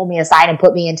were going to pull me aside and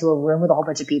put me into a room with a whole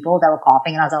bunch of people that were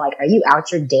coughing. And I was like, are you out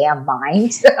your damn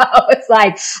mind? It's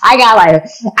like, I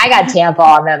got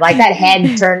tampon and like that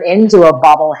head turned into a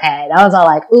bubble head. I was all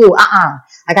like, ooh,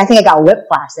 Like I think I got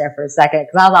whiplash there for a second.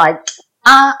 Cause I was like,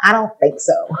 I don't think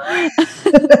so.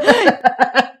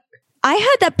 I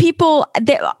heard that people,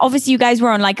 obviously you guys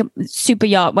were on like a super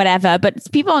yacht, whatever,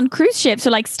 but people on cruise ships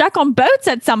were like stuck on boats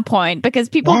at some point because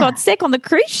people got sick on the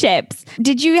cruise ships.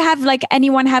 Did you have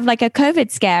anyone have like a COVID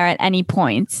scare at any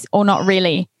point or not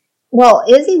really? Well,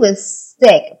 Izzy was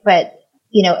sick, but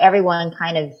everyone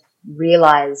kind of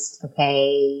realized,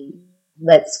 okay,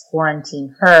 let's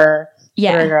quarantine her.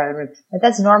 Yeah. But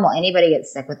that's normal. Anybody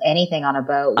gets sick with anything on a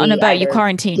boat. On a boat, you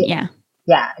quarantine. Yeah.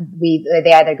 Yeah,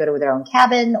 they either go to their own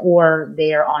cabin or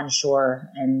they are on shore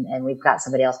and we've got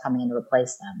somebody else coming in to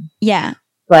replace them. Yeah.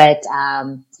 But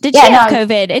did she have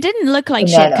COVID? It didn't look like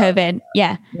she had COVID.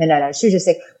 Yeah. No. She was just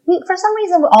sick. For some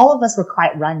reason, all of us were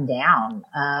quite run down.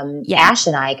 Ash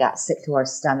and I got sick to our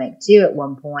stomach too at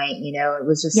one point. It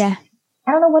was just, I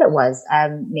don't know what it was.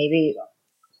 Maybe,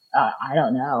 I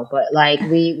don't know, but like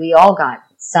we all got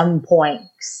some point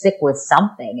sick with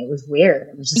something. It was weird.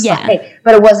 It was just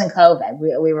but it wasn't COVID.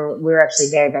 We were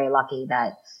actually very, very lucky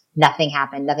that nothing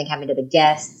happened. Nothing happened to the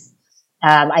guests.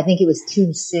 I think it was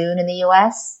too soon in the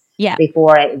US. Yeah.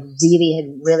 Before it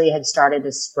really had started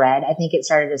to spread. I think it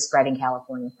started to spread in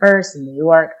California first, in New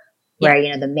York, where,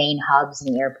 the main hubs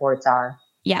and the airports are.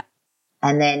 Yeah.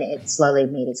 And then it slowly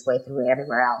made its way through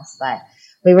everywhere else. But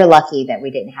we were lucky that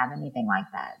we didn't have anything like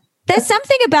that. There's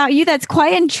something about you that's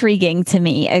quite intriguing to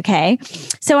me. Okay.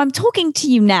 So I'm talking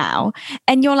to you now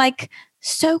and you're like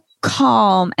so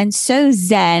calm and so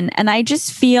zen, and I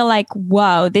just feel like,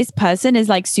 wow, this person is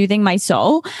like soothing my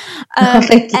soul.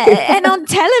 And on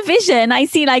television I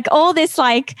see like all this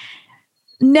like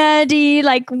nerdy,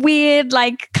 like weird,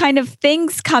 like kind of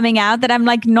things coming out that I'm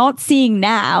like not seeing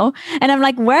now, and I'm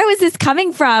like, where was this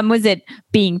coming from? Was it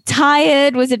being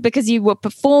tired? Was it because you were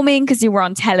performing, because you were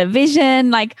on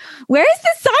television? Like, where is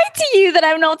this side to you that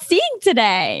I'm not seeing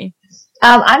today?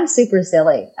 I'm super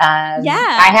silly. I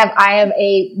have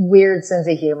a weird sense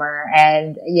of humor,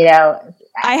 and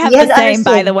I have the same,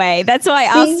 by the way. That's why I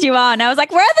asked you on. I was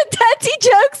like, where are the dirty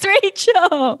jokes,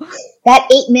 Rachel? That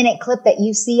 8-minute clip that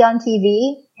you see on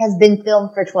TV has been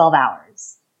filmed for 12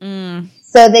 hours.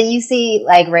 So then you see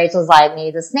like Rachel's like,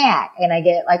 needs a snack, and I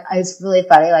get like, it's really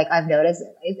funny. Like I've noticed,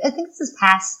 I think this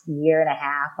past year and a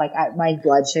half, like my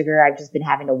blood sugar, I've just been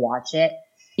having to watch it.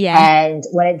 Yeah. And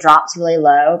when it drops really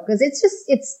low, because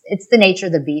it's the nature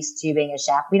of the beast too, being a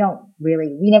chef. We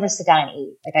never sit down and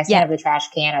eat. Like I stand up the trash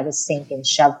can or the sink and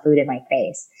shove food in my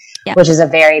face, which is a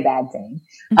very bad thing.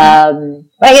 But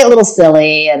I get a little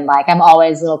silly and like, I'm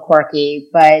always a little quirky,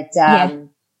 but,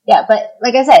 but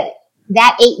like I said,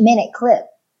 that 8-minute clip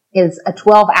is a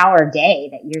 12-hour day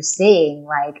that you're seeing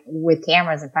like with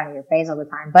cameras in front of your face all the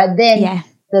time. But then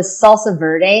the salsa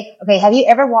verde. Okay. Have you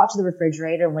ever walked to the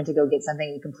refrigerator and went to go get something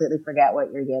and you completely forget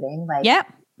what you're getting? Like,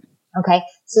 okay.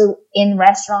 So in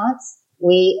restaurants,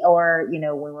 when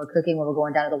we're cooking, when we're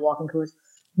going down to the walk-in coolers,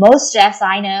 most chefs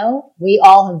I know, we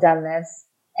all have done this.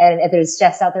 And if there's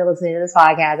chefs out there listening to this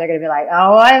podcast, they're going to be like,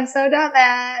 oh, I've so done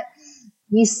that.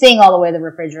 You sing all the way to the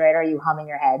refrigerator, you humming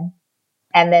your head.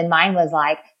 And then mine was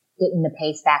like, getting the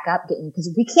pace back up,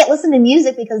 because we can't listen to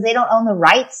music because they don't own the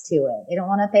rights to it. They don't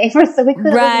want to pay for it, so we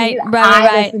couldn't listen to music.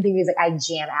 I listen to music. I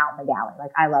jam out in the galley. Like,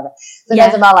 I love it.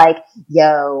 Sometimes I'm not like,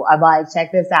 yo, I'm like,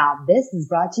 check this out. This is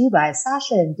brought to you by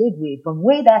Sasha and Digweed from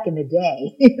way back in the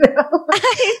day.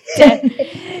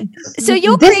 So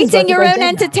you're creating your own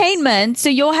entertainment. So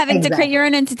you're having to create your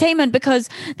own entertainment because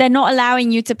they're not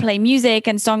allowing you to play music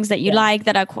and songs that you like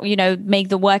that are, make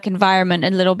the work environment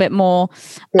a little bit more,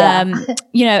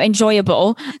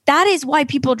 enjoyable. That is why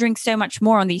people drink so much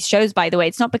more on these shows, by the way.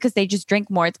 It's not because they just drink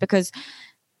more. It's because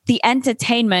the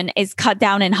entertainment is cut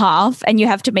down in half and you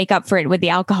have to make up for it with the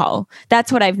alcohol. That's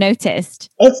what I've noticed.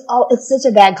 It's such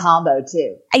a bad combo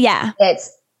too. Yeah.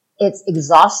 It's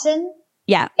exhaustion.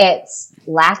 Yeah. It's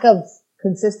lack of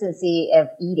consistency of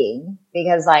eating,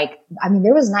 because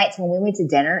there was nights when we went to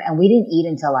dinner and we didn't eat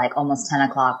until like almost 10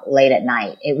 o'clock late at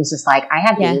night. It was just like, I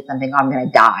have to eat something or I'm going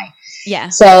to die. Yeah.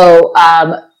 So,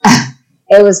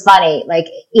 it was funny.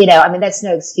 That's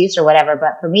no excuse or whatever,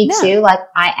 but for me too, I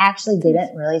actually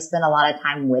didn't really spend a lot of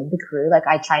time with the crew.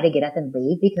 I tried to get up and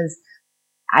leave because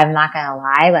I'm not going to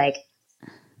lie.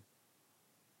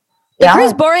 The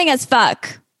crew's boring as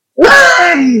fuck.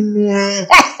 That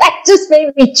just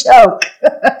made me choke.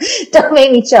 Don't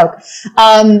make me choke.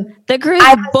 The crew's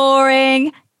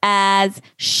boring as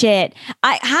shit.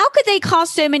 How could they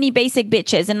cast so many basic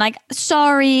bitches? And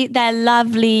sorry, they're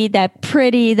lovely, they're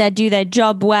pretty, they do their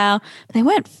job well, but they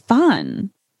weren't fun.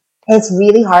 It's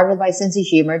really hard with my sense of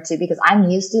humor too, because I'm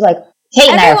used to Kate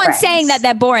and everyone's saying that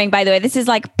they're boring, by the way. This is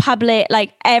public,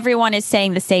 everyone is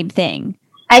saying the same thing.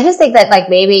 I just think that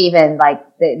maybe even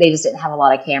they just didn't have a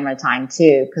lot of camera time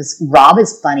too, because Rob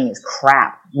is funny as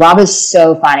crap. Rob is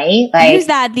so funny. Who's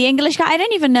that? The English guy? I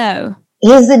don't even know.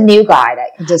 He's the new guy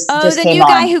that just came on. Oh, the new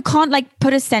guy who can't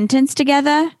put a sentence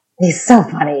together? He's so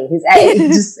funny.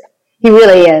 He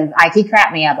really is. He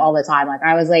cracked me up all the time.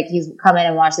 I was he's come in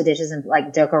and wash the dishes and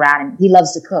joke around, and he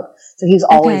loves to cook. So he's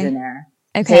always in there.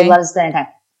 Okay. So he loves spending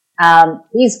time.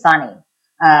 He's funny.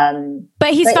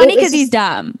 But he's funny because he's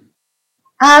dumb.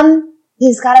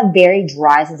 He's got a very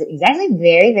dry sense. He's actually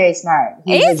very, very smart.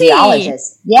 He's a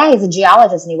geologist. Yeah, he's a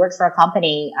geologist and he works for a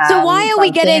company. So why are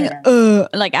we getting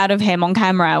out of him on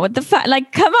camera? What the fuck?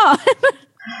 Come on.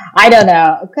 I don't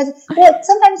know. Because well,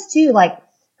 sometimes too, like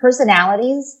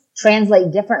personalities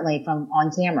translate differently from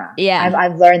on camera. Yeah.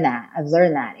 I've learned that.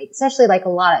 Especially like a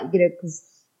lot of, cause,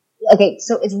 okay,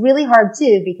 so it's really hard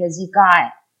too because you've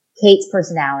got Kate's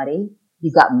personality.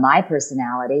 You've got my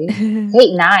personality. Kate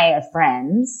and I are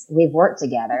friends. We've worked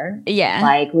together. Yeah.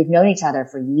 Like we've known each other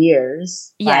for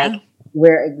years. Yeah. Like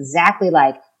we're exactly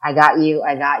like, I got you.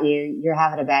 You're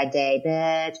having a bad day,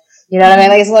 bitch. You know what I mean?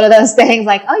 Like it's one of those things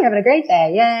like, oh, you're having a great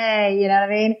day. Yay. You know what I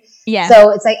mean? Yeah.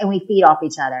 So it's like, and we feed off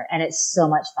each other and it's so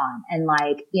much fun. And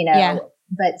like,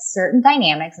 but certain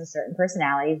dynamics and certain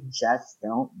personalities just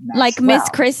don't mesh like well. Miss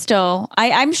Crystal.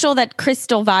 I'm sure that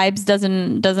Crystal vibes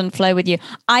doesn't flow with you.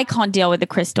 I can't deal with the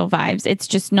Crystal vibes.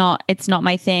 It's not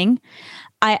my thing.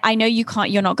 I know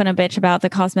you're not going to bitch about the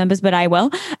cast members, but I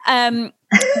will.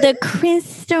 The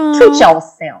Crystal. Treat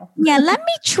yourself. Yeah, let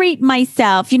me treat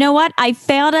myself. You know what? I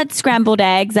failed at scrambled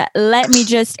eggs. Let me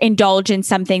just indulge in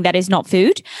something that is not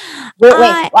food. Wait.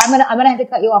 Well, I'm gonna have to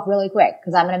cut you off really quick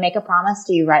because I'm gonna make a promise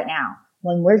to you right now.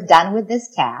 When we're done with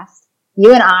this cast,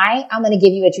 you and I'm gonna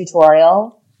give you a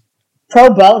tutorial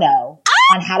pro bono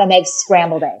on how to make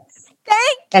scrambled eggs.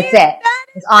 That's it.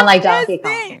 It's on like Donkey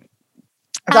Kong.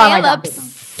 I am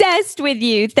obsessed with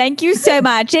you. Thank you so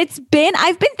much. I've been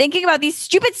thinking about these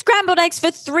stupid scrambled eggs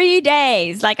for 3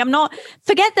 days. Like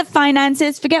forget the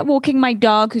finances, forget walking my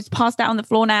dog who's passed out on the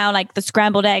floor now. Like the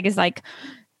scrambled egg is like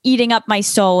eating up my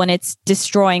soul and it's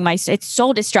destroying it's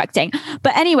soul destructing.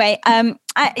 But anyway, sorry,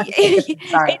 I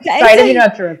didn't mean to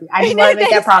interrupt you. I just want to make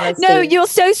that promise. No, you're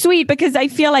so sweet because I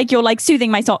feel like you're like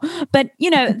soothing my soul. But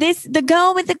the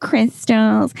girl with the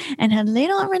crystals and her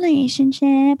little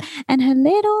relationship and her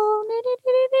little,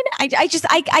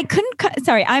 I couldn't.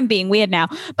 Sorry, I'm being weird now,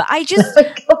 but I just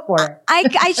go for it.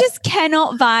 I just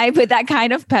cannot vibe with that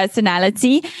kind of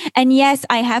personality. And yes,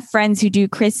 I have friends who do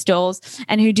crystals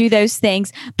and who do those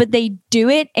things, but they do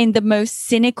it in the most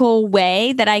cynical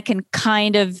way that I can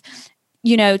kind of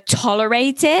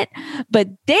tolerate it. But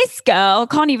this girl,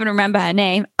 can't even remember her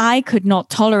name, I could not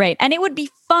tolerate. And it would be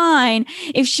fine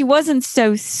if she wasn't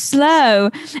so slow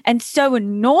and so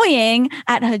annoying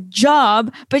at her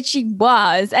job, but she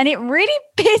was. And it really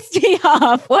pissed me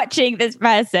off watching this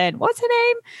person. What's her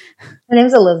name? Her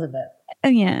name's Elizabeth. Oh,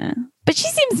 yeah. But she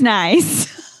seems nice.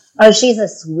 Oh, she's a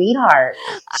sweetheart.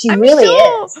 She I'm really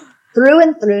sure. is. Through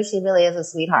and through, she really is a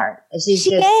sweetheart. She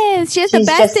has the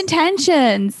best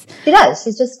intentions. She does.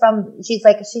 She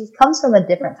comes from a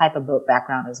different type of boat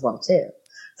background as well, too.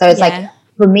 So it's like,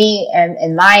 for me, and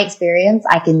in my experience,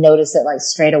 I can notice it like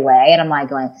straight away. And I'm like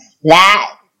going,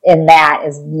 that and that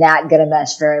is not going to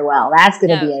mesh very well. That's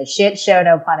going to be a shit show,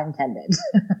 no pun intended.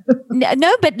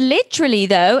 No, but literally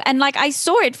though. And like I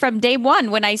saw it from day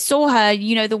one when I saw her,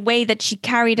 the way that she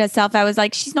carried herself, I was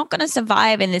like, she's not going to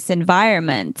survive in this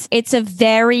environment. It's a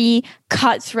very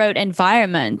cutthroat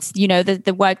environment,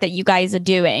 the work that you guys are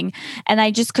doing. And I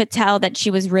just could tell that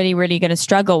she was really, really going to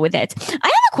struggle with it. I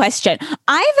have a question.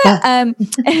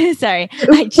 Sorry.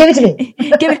 Give it to me.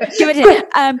 Give it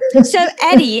to me. So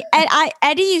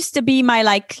Eddie used to be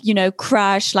my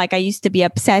crush. Like I used to be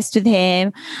obsessed with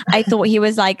him. I thought he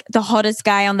was like the hottest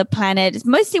guy on the planet,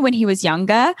 mostly when he was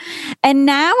younger. And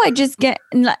now I just get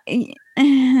and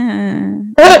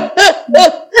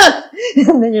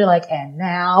then you're like, and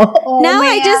now? Oh, now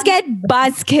man. I just get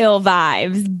buzzkill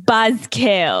vibes.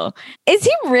 Buzzkill. Is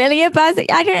he really a buzz?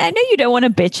 I know you don't want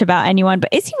to bitch about anyone, but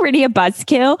is he really a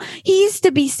buzzkill? He used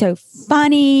to be so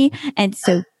funny and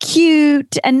so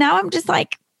cute. And now I'm just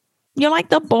like, you're like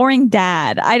the boring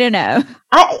dad. I don't know.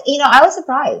 I was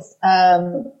surprised.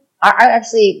 I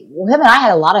actually, him and I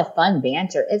had a lot of fun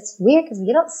banter. It's weird because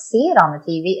you don't see it on the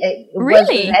TV.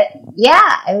 Really?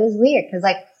 It was weird because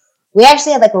like we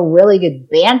actually had like a really good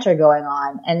banter going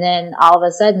on, and then all of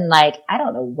a sudden, like I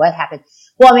don't know what happened.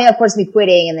 Well, I mean, of course, me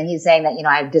quitting, and then he's saying that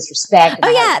I have disrespect. Oh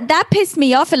yeah, that pissed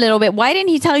me off a little bit. Why didn't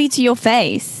he tell you to your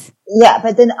face? Yeah,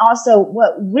 but then also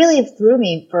what really threw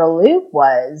me for a loop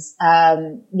was,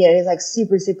 he's like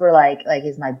super, super like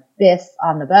he's my Biff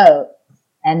on the boat.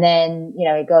 And then,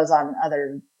 he goes on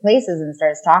other places and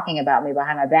starts talking about me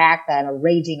behind my back, that I'm a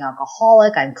raging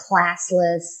alcoholic, I'm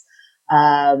classless,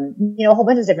 a whole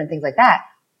bunch of different things like that,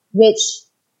 which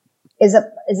is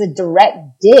a direct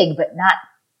dig, but not,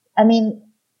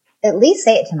 at least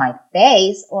say it to my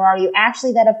face, or are you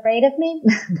actually that afraid of me?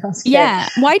 Yeah.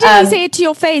 Why didn't you say it to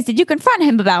your face? Did you confront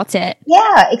him about it?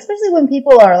 Yeah, especially when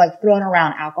people are like throwing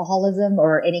around alcoholism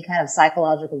or any kind of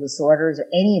psychological disorders or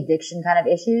any addiction kind of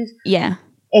issues. Yeah.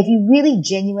 If you really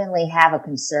genuinely have a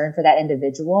concern for that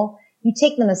individual, you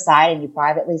take them aside and you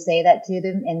privately say that to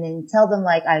them and then tell them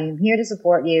like, I'm here to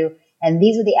support you. And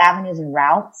these are the avenues and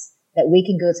routes that we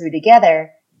can go through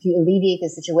together to alleviate the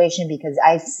situation because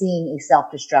I've seen a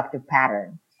self-destructive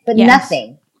pattern. But Yes.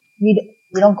 nothing. You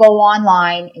don't go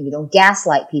online and you don't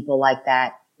gaslight people like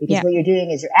that, because Yeah. what you're doing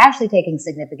is you're actually taking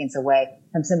significance away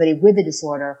from somebody with a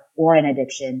disorder or an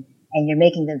addiction, and you're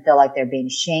making them feel like they're being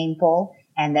shameful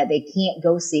and that they can't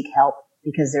go seek help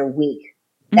because they're weak.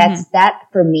 That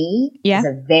for me is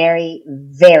a very,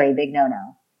 very big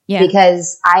no-no. Yeah.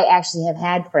 Because I actually have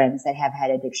had friends that have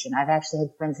had addiction. I've actually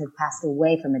had friends who have passed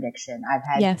away from addiction. I've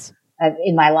had Yes.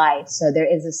 in my life. So there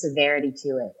is a severity to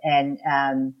it.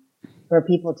 And for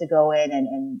people to go in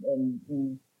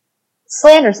and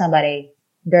slander somebody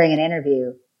during an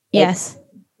interview. Yes.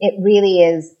 It really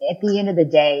is, at the end of the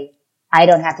day, I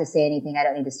don't have to say anything. I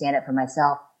don't need to stand up for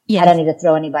myself. Yes. I don't need to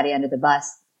throw anybody under the bus.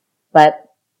 But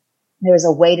there's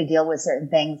a way to deal with certain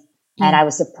things. And I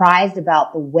was surprised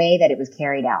about the way that it was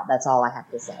carried out. That's all I have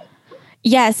to say.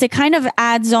 Yes, it kind of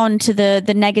adds on to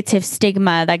the negative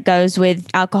stigma that goes with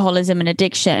alcoholism and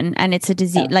addiction, and it's a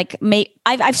disease.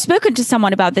 I've spoken to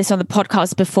someone about this on the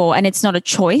podcast before, and it's not a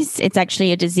choice; it's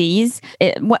actually a disease.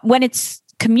 When it's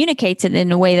communicated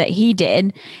in a way that he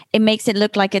did, it makes it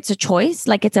look like it's a choice,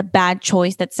 like it's a bad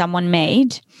choice that someone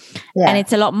made, and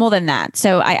it's a lot more than that.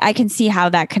 So I can see how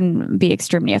that can be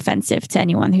extremely offensive to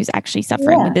anyone who's actually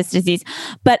suffering with this disease.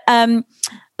 But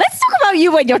let's talk about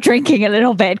you when you're drinking a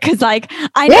little bit, because I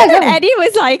know that Eddie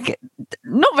was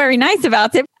not very nice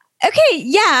about it. Okay,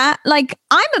 yeah,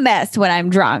 I'm a mess when I'm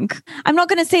drunk. I'm not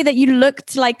going to say that you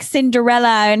looked like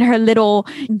Cinderella in her little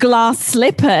glass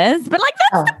slippers, but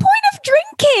that's the point of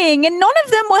drinking, and none of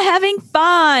them were having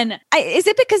fun. Is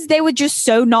it because they were just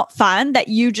so not fun that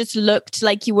you just looked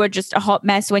like you were just a hot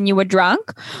mess when you were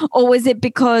drunk? Or was it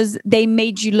because they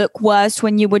made you look worse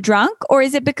when you were drunk? Or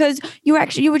is it because you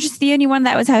were just the only one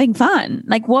that was having fun?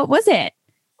 What was it?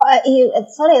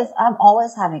 It's funny, I'm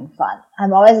always having fun.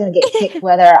 I'm always going to get kicked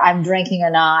whether I'm drinking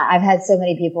or not. I've had so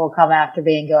many people come after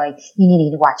me and going, you need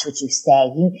to watch what you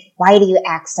say. Why do you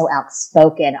act so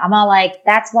outspoken? I'm all like,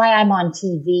 that's why I'm on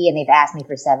TV and they've asked me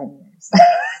for 7 years.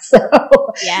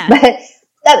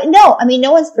 But no, I mean,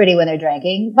 no one's pretty when they're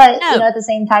drinking, but at the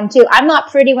same time too, I'm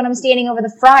not pretty when I'm standing over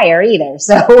the fryer either.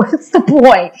 So what's the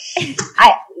point?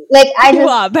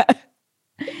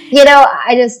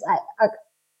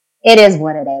 It is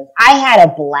what it is. I had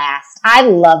a blast. I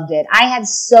loved it. I had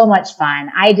so much fun.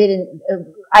 I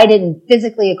didn't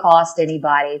physically accost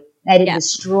anybody. I didn't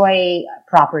destroy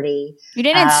property. You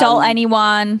didn't insult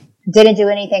anyone. Didn't do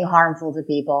anything harmful to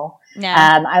people. No.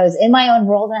 I was in my own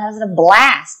world and I was in a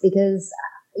blast because,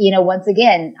 once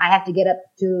again, I have to get up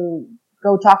to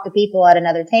go talk to people at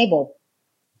another table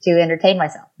to entertain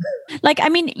myself.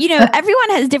 Everyone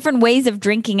has different ways of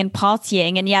drinking and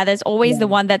partying. And there's always the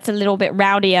one that's a little bit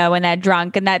rowdier when they're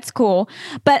drunk, and that's cool.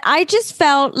 But I just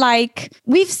felt like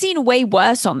we've seen way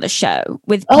worse on the show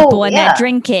with people when they're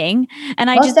drinking.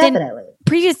 And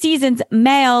previous seasons,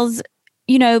 males,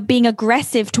 being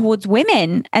aggressive towards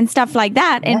women and stuff like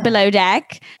that in Below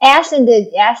Deck. Ashton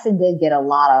did get a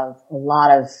lot of,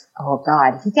 oh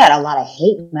God, he got a lot of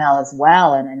hate mail as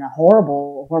well, and a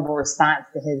horrible response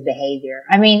to his behavior.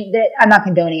 I mean, I'm not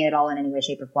condoning it at all in any way,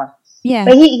 shape, or form. Yeah.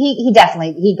 But he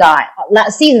definitely got,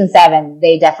 season 7,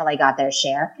 they definitely got their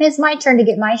share. And it's my turn to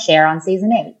get my share on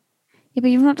season 8. Yeah,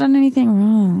 but you've not done anything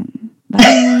wrong.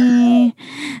 Bye.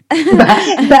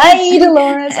 Bye,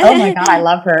 Dolores. Oh my God, I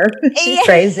love her. She's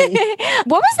crazy.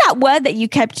 What was that word that you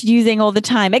kept using all the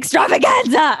time?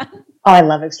 Extravaganza. Oh, I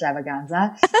love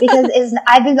extravaganza because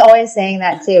I've been always saying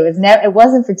that too. It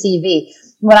wasn't for TV.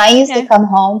 When I used to come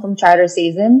home from charter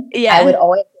season, I would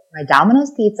always get my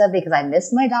Domino's pizza because I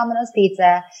miss my Domino's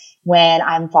pizza when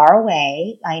I'm far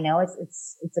away. I know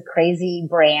it's a crazy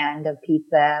brand of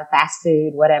pizza, fast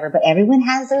food, whatever, but everyone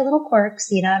has their little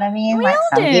quirks, you know what I mean?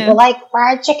 Some people like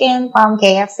fried chicken from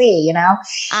KFC,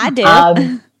 I do.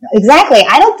 Exactly.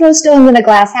 I don't throw stones in a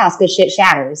glass house because shit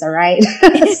shatters, all right?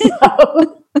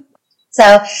 So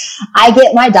I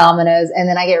get my Domino's and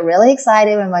then I get really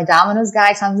excited when my Domino's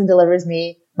guy comes and delivers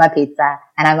me my pizza.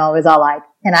 And I'm always all like,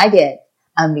 can I get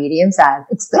a medium size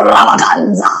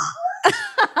extravaganza?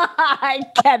 I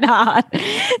cannot.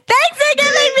 Thanks for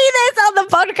giving me this on the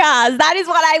podcast. That is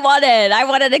what I wanted. I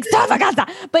wanted extravaganza.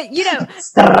 But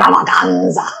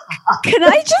extravaganza. Can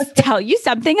I just tell you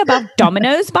something about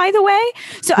Domino's, by the way?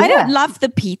 So I don't love the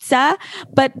pizza,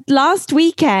 but last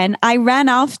weekend I ran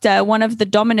after one of the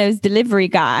Domino's delivery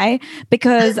guy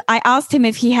because I asked him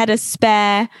if he had a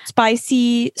spare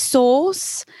spicy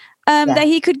sauce that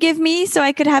he could give me so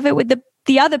I could have it with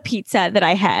the other pizza that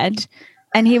I had.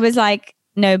 And he was like,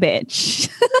 no, bitch.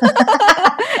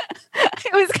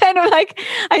 it was kind of like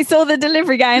I saw the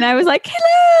delivery guy and I was like,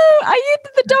 hello, are you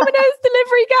the Domino's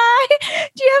delivery guy?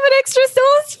 Do you have an extra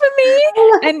sauce for me?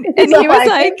 And he was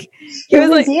like,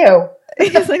 you. he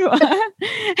was like, what?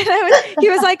 And he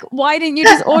was like, why didn't you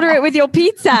just order it with your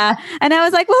pizza? And I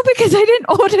was like, well, because I didn't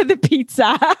order the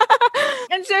pizza.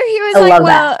 And so he was like,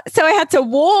 well, so I had to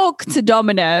walk to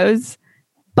Domino's,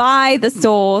 buy the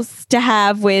sauce to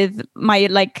have with my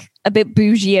like a bit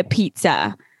bougier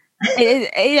pizza.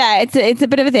 It's a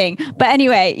bit of a thing, but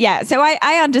anyway, yeah. So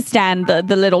I understand the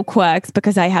little quirks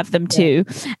because I have them too.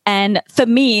 And for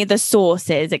me, the sauce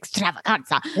is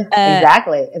extravaganza.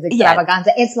 Exactly, it's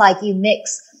extravaganza. It's like you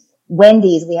mix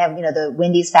Wendy's. We have the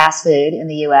Wendy's fast food in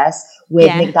the U.S. with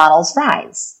McDonald's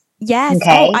fries. Yes.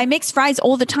 Okay. Oh, I mix fries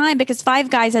all the time because Five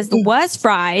Guys has the worst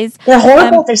fries. They're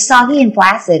horrible. They're soggy and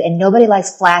flaccid, and nobody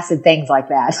likes flaccid things like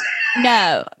that.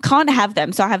 No, can't have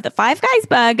them. So I have the Five Guys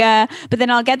burger, but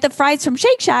then I'll get the fries from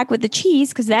Shake Shack with the cheese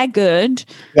because they're good.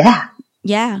 Yeah.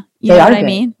 Yeah. You know what I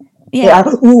mean? Yeah.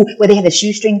 Where they have the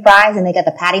shoestring fries and they got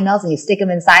the patty melts and you stick them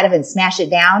inside of it and smash it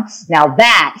down. Now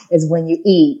that is when you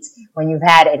eat, when you've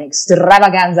had an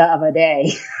extravaganza of a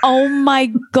day. Oh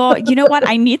my God. You know what?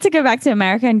 I need to go back to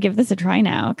America and give this a try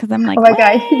now because I'm like, oh my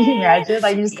God, can you imagine?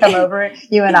 Like you just come over,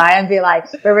 you and I, and be like,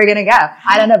 where are we going to go?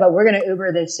 I don't know, but we're going to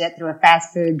Uber this shit through a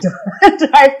fast food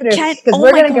drive-through because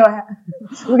we're going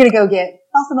to go get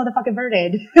also motherfucking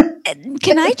Vernon.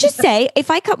 Can I just say, if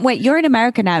I come, wait, you're in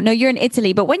America now. No, you're in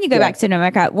Italy. But when you go back to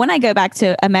America, when I go back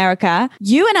to America,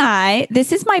 you and I,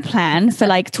 this is my plan for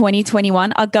like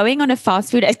 2021, are going on a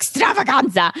fast food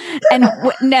extravaganza. And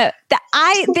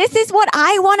this is what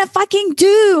I want to fucking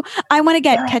do. I want to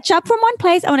get ketchup from one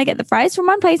place. I want to get the fries from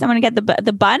one place. I want to get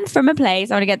the bun from a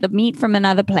place. I want to get the meat from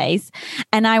another place.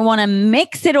 And I want to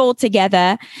mix it all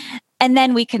together. And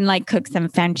then we can like cook some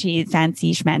fancy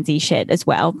schmancy shit as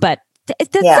well. But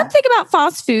there's something about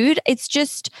fast food. It's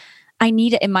just, I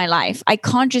need it in my life. I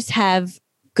can't just have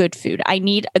good food. I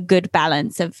need a good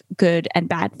balance of good and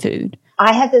bad food.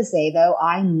 I have to say though,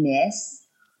 I miss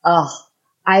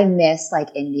like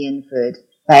Indian food,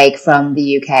 like from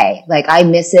the UK. Like I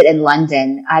miss it in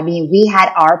London. I mean, we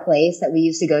had our place that we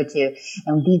used to go to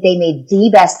and they made the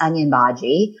best onion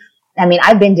bhaji. I mean,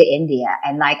 I've been to India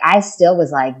and like, I still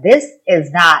was like, this is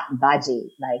not bhaji.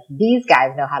 Like these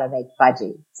guys know how to make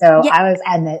bhaji. So I was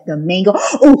at the mango.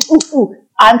 Ooh.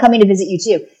 I'm coming to visit you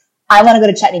too. I want to go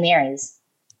to Chutney Mary's.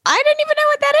 I don't even know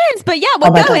what that is, but yeah,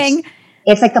 we're going. Gosh.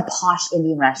 It's like the posh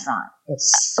Indian restaurant.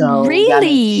 It's so really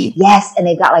yummy. Yes. And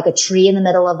they've got like a tree in the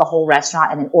middle of the whole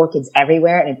restaurant and then orchids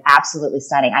everywhere. And it's absolutely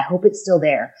stunning. I hope it's still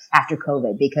there after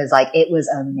COVID because like it was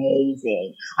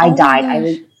amazing. I died.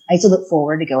 I used to look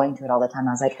forward to going to it all the time.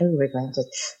 I was like, oh, we're going to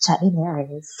Chutney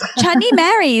Mary's. Chutney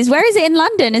Mary's. Where is it in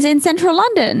London? Is it in central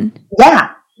London?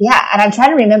 Yeah. And I'm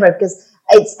trying to remember because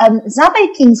it's not by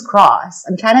King's Cross.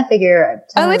 I'm trying to figure.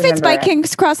 If it's by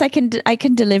King's Cross, I can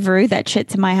Deliveroo that shit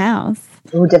to my house.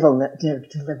 Ooh,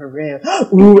 Deliveroo.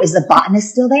 Ooh, is the Botanist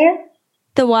still there?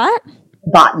 The what?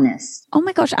 Botanist. Oh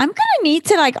my gosh, I'm going to need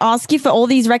to like ask you for all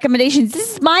these recommendations.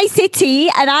 This is my city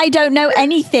and I don't know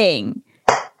anything.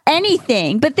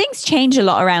 But things change a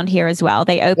lot around here as well.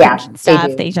 They open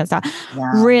stuff. They just are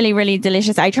really, really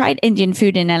delicious. I tried Indian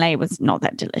food in LA. It was not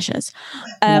that delicious.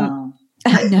 No.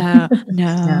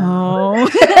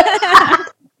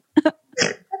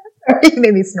 You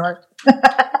made me snort.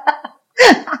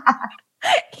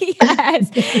 Yes,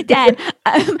 Dan.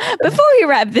 Before we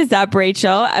wrap this up,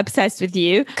 Rachel, obsessed with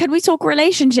you. Can we talk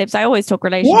relationships? I always talk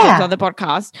relationships on the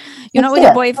podcast. You're not with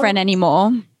your boyfriend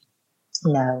anymore.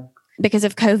 No. Because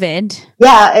of COVID.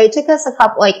 Yeah, it took us a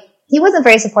couple, he wasn't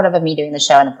very supportive of me doing the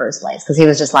show in the first place because he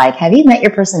was just like, have you met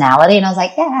your personality? And I was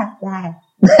like, yeah.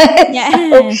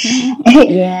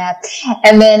 Yeah.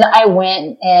 And then I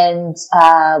went and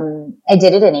I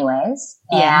did it anyways.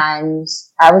 Yeah. And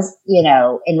I was,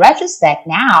 in retrospect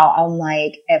now, I'm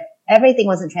like, if everything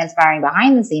wasn't transpiring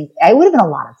behind the scenes, it would have been a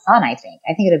lot of fun, I think.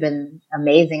 I think it would have been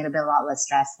amazing. It would have been a lot less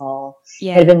stressful.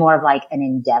 Yeah. It would have been more of like an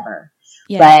endeavor.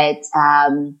 Yeah. But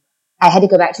I had to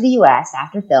go back to the U.S.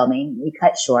 after filming. We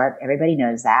cut short. Everybody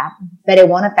knows that. But it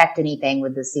won't affect anything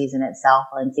with the season itself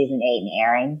on season 8 and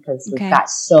airing because we've got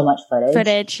so much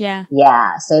footage. Yeah.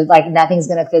 Yeah. So nothing's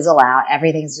going to fizzle out.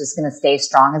 Everything's just going to stay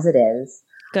strong as it is.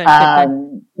 Good.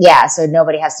 Yeah. So none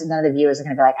of the viewers are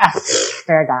going to be like,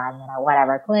 they're done,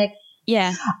 whatever, click.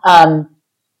 Yeah.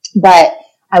 But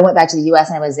I went back to the U.S.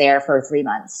 and I was there for 3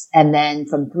 months. And then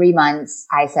from 3 months,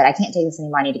 I said, I can't take this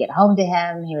anymore. I need to get home to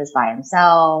him. He was by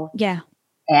himself. Yeah.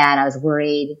 And I was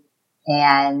worried.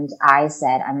 And I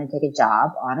said, I'm going to take a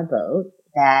job on a boat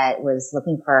that was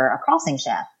looking for a crossing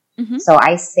chef. So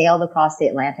I sailed across the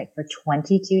Atlantic for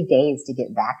 22 days to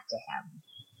get back to him.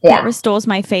 That restores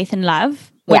my faith and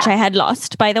love, which I had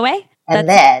lost, by the way. And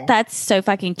that's so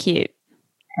fucking cute.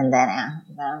 And then I'm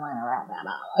going to wrap that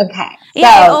up. Okay.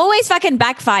 Yeah, it always fucking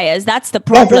backfires. That's the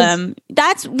problem.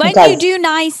 That's when you do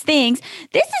nice things.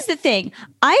 This is the thing.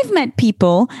 I've met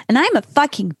people and I'm a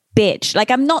fucking bitch. Like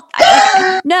I'm not.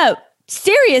 No,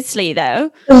 seriously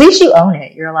though. At least you own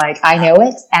it. You're like, I know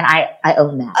it and I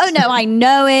own that. Oh no, I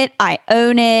know it. I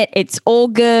own it. It's all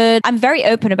good. I'm very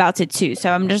open about it too.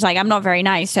 So I'm just like, I'm not very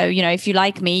nice. So, you know, if you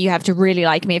like me, you have to really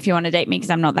like me if you want to date me because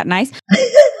I'm not that nice.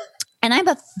 And I'm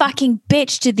a fucking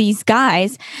bitch to these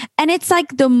guys. And it's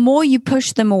like the more you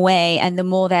push them away and the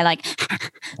more they're like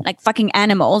fucking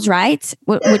animals, right?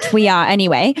 Which we are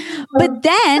anyway. But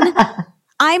then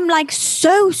I'm like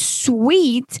so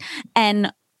sweet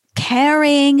and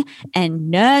caring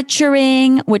and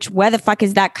nurturing, which where the fuck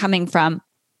is that coming from?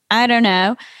 I don't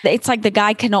know. It's like the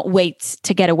guy cannot wait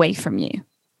to get away from you.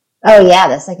 Oh yeah,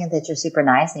 the second that you're super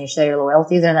nice and you show your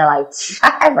loyalties and they're like,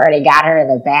 I've already got her in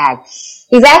the bag.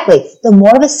 Exactly. The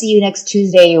more of a see you next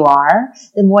Tuesday you are,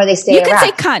 the more they stay around. You can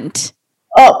say cunt.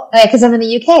 Oh, because I'm in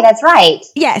the UK. That's right.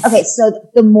 Yes. Okay,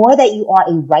 so the more that you are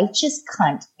a righteous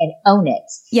cunt and own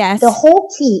it. Yes. The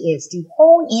whole key is to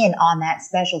hone in on that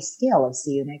special skill of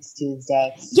see you next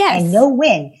Tuesday. Yes. And know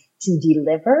when to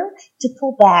deliver, to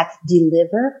pull back,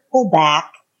 deliver, pull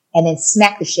back, and then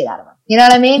smack the shit out of them. You know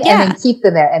what I mean? Yeah. And then keep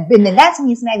them there. And then that's when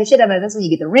you smack the shit out of them. That's when you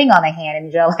get the ring on the hand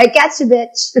and you're like, gotcha,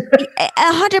 bitch.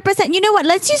 100%. You know what?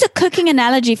 Let's use a cooking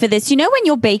analogy for this. You know when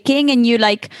you're baking and you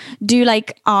like do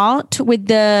like art with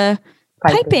the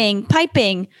piping.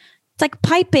 It's like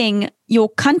piping your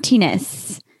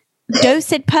cuntiness.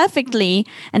 Dose it perfectly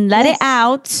and let it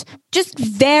out just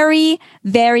very,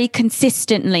 very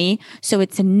consistently. So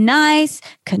it's a nice,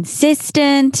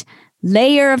 consistent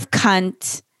layer of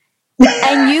cunt.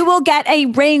 And you will get a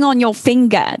ring on your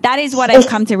finger. That is what I've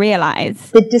come to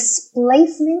realize. The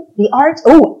displacement, the art.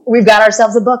 Oh, we've got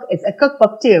ourselves a book. It's a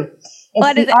cookbook too.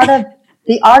 It's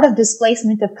the art of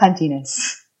displacement of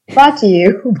cuntiness. Brought to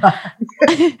you by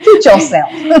Teach Yourself.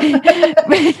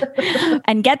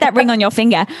 And get that ring on your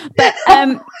finger. But let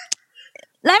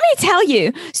me tell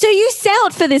you. So you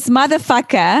sailed for this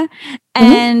motherfucker,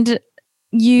 and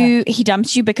he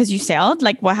dumped you because you sailed.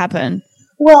 Like, what happened?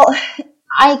 Well,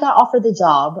 I got offered the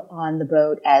job on the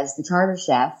boat as the charter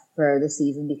chef for the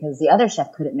season because the other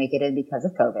chef couldn't make it in because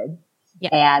of COVID.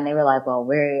 Yeah. And they were like, well,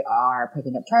 we are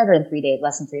picking up charter in 3 days,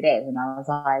 less than 3 days. And I was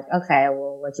like, okay,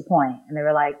 well, what's your point? And they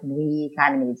were like, we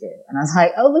kind of need you. And I was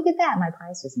like, oh, look at that. My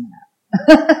price just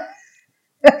went up.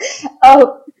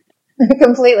 Oh,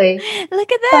 completely.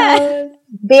 Look at that.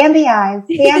 Bambi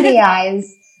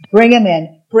eyes. Bring him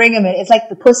in. It's like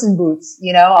the Puss in Boots,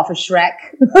 you know, off of Shrek.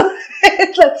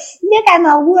 It's like, look, I'm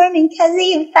a warm and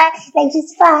cozy, like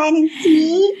just fun and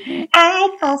sweet. I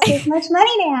cost this much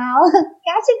money now.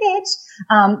 Gotcha, bitch.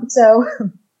 So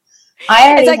I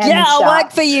already it's like, yeah, I'll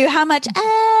work for you. How much? It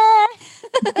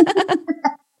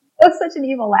was such an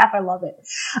evil laugh. I love it.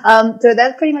 So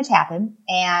that pretty much happened.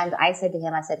 And I said to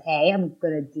him, hey, I'm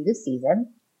going to do this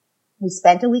season. We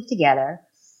spent a week together.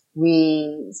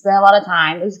 We spent a lot of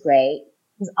time. It was great.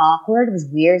 It was awkward. It was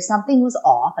weird. Something was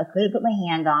off. I couldn't put my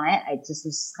hand on it. I just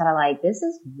was kind of like, this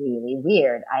is really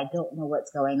weird. I don't know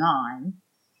what's going on.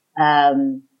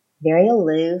 Very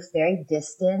aloof, very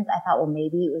distant. I thought, well,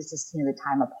 maybe it was just, the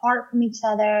time apart from each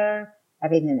other,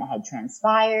 everything that had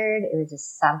transpired. It was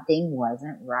just something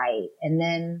wasn't right. And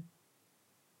then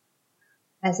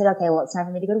I said, okay, well, it's time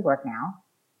for me to go to work now.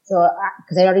 So,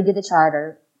 because I already did the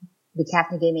charter, the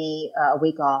captain gave me a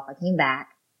week off. I came back.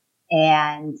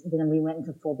 And then we went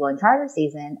into full-blown charter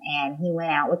season, and he went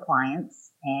out with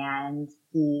clients, and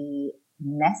he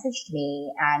messaged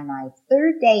me on my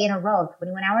third day in a row of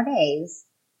 21-hour days,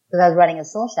 because I was running a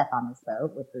soul chef on this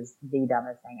boat, which was the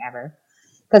dumbest thing ever,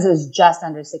 because it was just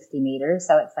under 60 meters.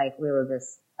 So it's like we were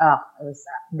just,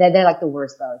 they're like the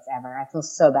worst boats ever. I feel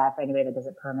so bad for anybody that does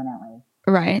it permanently.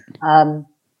 Right.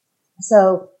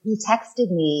 So he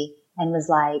texted me and was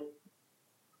like,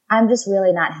 I'm just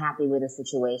really not happy with the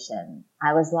situation.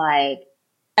 I was like,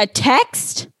 a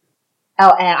text?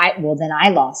 Oh, and then I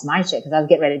lost my shit because I was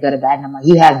getting ready to go to bed and I'm like,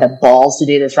 you have the balls to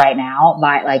do this right now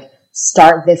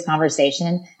start this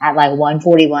conversation at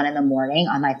 1:41 in the morning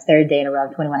on my third day in a row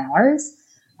of 21 hours.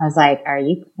 I was like, are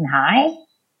you high?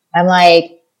 I'm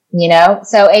like,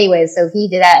 so anyways, so he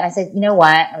did that. And I said, you know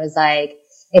what? I was like,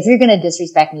 if you're going to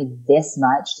disrespect me this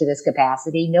much to this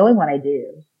capacity, knowing what I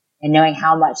do, and knowing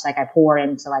how much I pour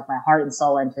into my heart and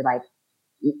soul into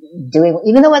doing,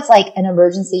 even though it's an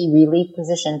emergency relief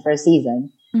position for a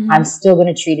season, I'm still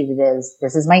going to treat it as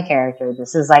this is my character.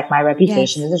 This is like my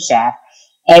reputation as a chef.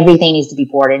 Everything needs to be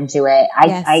poured into it.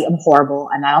 I am horrible.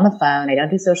 I'm not on the phone. I don't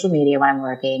do social media when I'm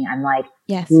working. I'm like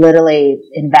literally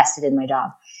invested in my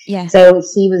job. Yeah. So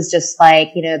he was just like,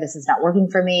 this is not working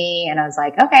for me. And I was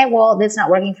like, okay, well, it's not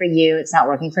working for you. It's not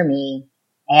working for me.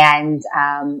 And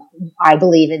I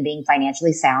believe in being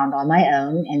financially sound on my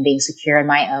own and being secure in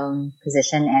my own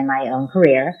position and my own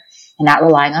career and not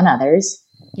relying on others.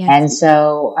 Yes. And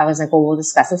so I was like, well, we'll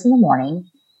discuss this in the morning.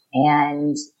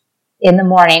 And in the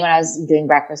morning when I was doing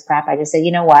breakfast prep, I just said,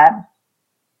 you know what?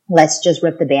 Let's just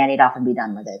rip the Band-Aid off and be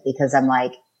done with it. Because I'm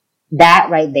like, that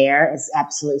right there is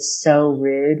absolutely so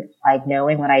rude. Like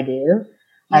knowing what I do.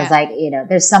 I was like,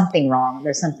 there's something wrong.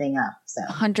 There's something up. So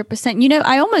 100%.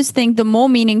 I almost think the more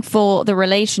meaningful the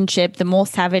relationship, the more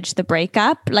savage the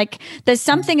breakup. Like there's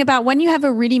something about when you have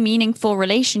a really meaningful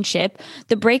relationship,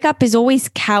 the breakup is always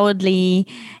cowardly.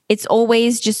 It's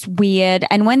always just weird.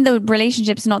 And when the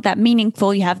relationship's not that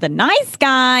meaningful, you have the nice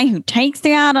guy who takes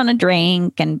you out on a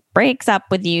drink and breaks up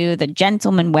with you the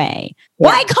gentleman way. Yeah.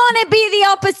 Why can't it be the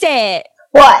opposite?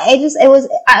 Well,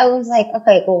 I was like,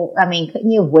 okay, well, I mean, couldn't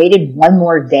you have waited one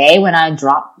more day when I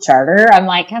dropped charter? I'm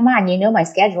like, come on, my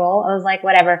schedule. I was like,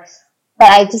 whatever. But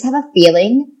I just have a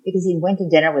feeling because he went to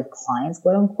dinner with clients,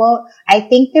 quote unquote. I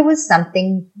think there was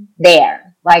something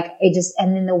there. Like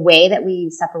and in the way that we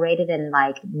separated and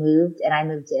like moved and I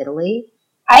moved to Italy,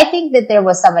 I think that there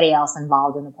was somebody else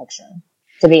involved in the picture,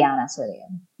 to be honest with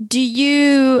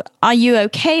you. Are you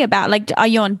okay about, like, are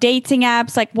you on dating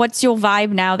apps? Like, what's your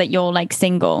vibe now that you're like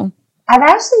single? I've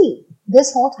actually,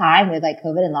 this whole time with like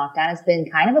COVID and lockdown, it's been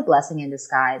kind of a blessing in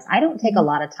disguise. I don't take a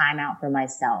lot of time out for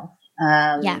myself.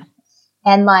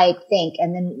 And like think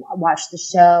and then watch the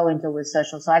show and deal with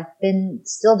social. So I've been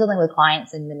still dealing with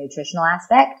clients in the nutritional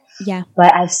aspect. Yeah.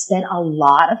 But I've spent a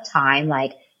lot of time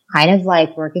like kind of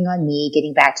like working on me,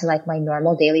 getting back to like my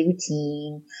normal daily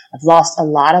routine. I've lost a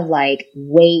lot of like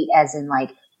weight as in like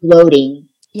bloating,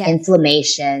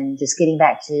 inflammation, just getting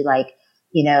back to like,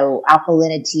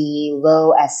 alkalinity,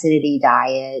 low acidity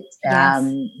diet,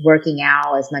 working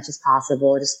out as much as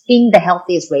possible, just being the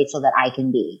healthiest Rachel that I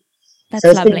can be. That's so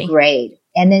it's lovely. Been great.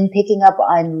 And then picking up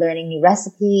on learning new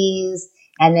recipes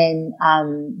and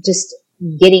then just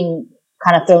getting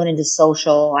kind of thrown into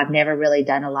social. I've never really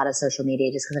done a lot of social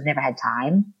media just because I've never had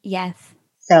time. Yes.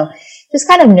 So just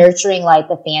kind of nurturing like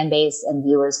the fan base and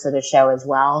viewers for the show as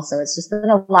well. So it's just been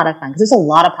a lot of fun because there's a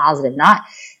lot of positive.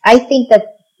 I think that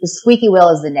the squeaky wheel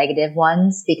is the negative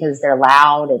ones because they're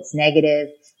loud. It's negative,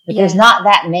 but there's not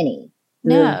that many.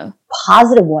 No.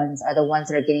 Positive ones are the ones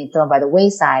that are getting thrown by the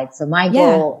wayside. So my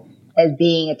goal as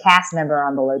being a cast member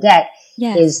on Below Deck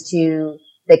is to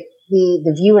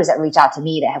the viewers that reach out to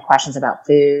me that have questions about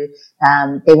food.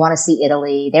 They want to see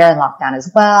Italy. They're in lockdown as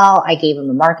well. I gave them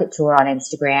a market tour on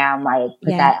Instagram. I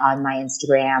put that on my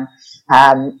Instagram.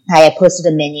 I had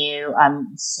posted a menu. I'm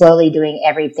slowly doing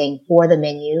everything for the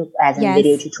menu as a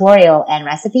video tutorial and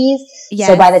recipes. Yes.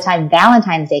 So by the time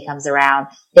Valentine's Day comes around,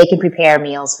 they can prepare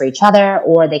meals for each other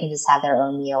or they can just have their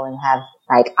own meal and have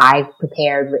like I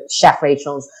prepared Chef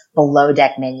Rachel's Below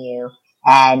Deck menu.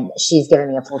 And she's given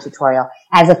me a full tutorial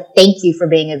as a thank you for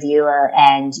being a viewer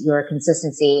and your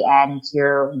consistency and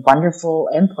your wonderful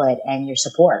input and your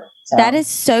support. So. That is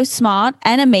so smart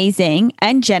and amazing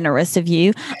and generous of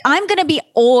you. I'm going to be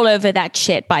all over that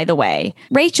shit, by the way.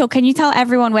 Rachel, can you tell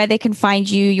everyone where they can find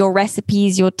you, your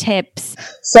recipes, your tips?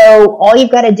 So all you've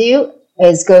got to do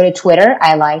is go to Twitter.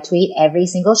 I live tweet every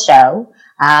single show.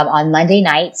 On Monday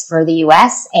nights for the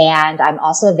US, and I'm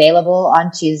also available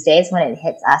on Tuesdays when it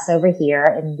hits us over here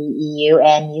in the EU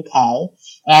and UK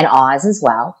and Oz as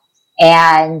well.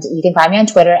 And you can find me on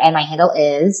Twitter, and my handle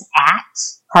is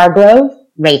 @Hargrove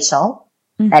Rachel.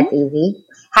 That's easy.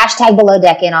 Hashtag Below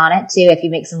Deck in on it too if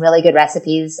you make some really good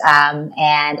recipes.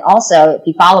 And also if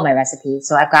you follow my recipes.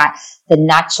 So I've got the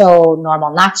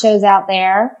normal nachos out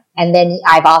there. And then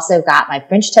I've also got my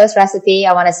French toast recipe.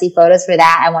 I want to see photos for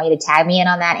that. I want you to tag me in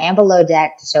on that and Below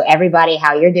Deck to show everybody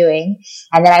how you're doing.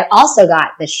 And then I also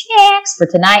got the snacks for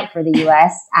tonight for the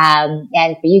US,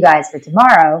 and for you guys for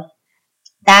tomorrow.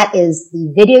 That is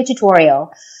the video tutorial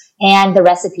and the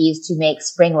recipes to make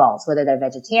spring rolls, whether they're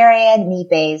vegetarian,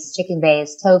 meat-based,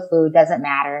 chicken-based, tofu, doesn't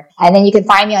matter. And then you can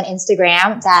find me on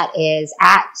Instagram. That is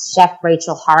 @Chef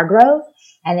Rachel Hargrove.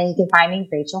 And then you can find me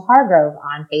Rachel Hargrove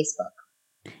on Facebook.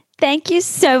 Thank you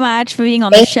so much for being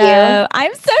on the show.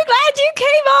 I'm so glad you came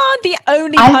on. The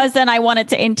only person I wanted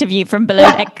to interview from Below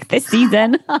Deck this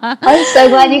season. I'm so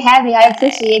glad you had me. I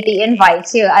appreciate the invite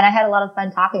too. And I had a lot of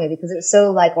fun talking to you because it was so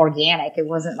like organic. It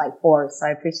wasn't like forced. So I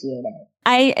appreciate it.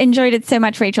 I enjoyed it so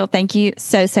much, Rachel. Thank you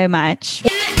so, so much.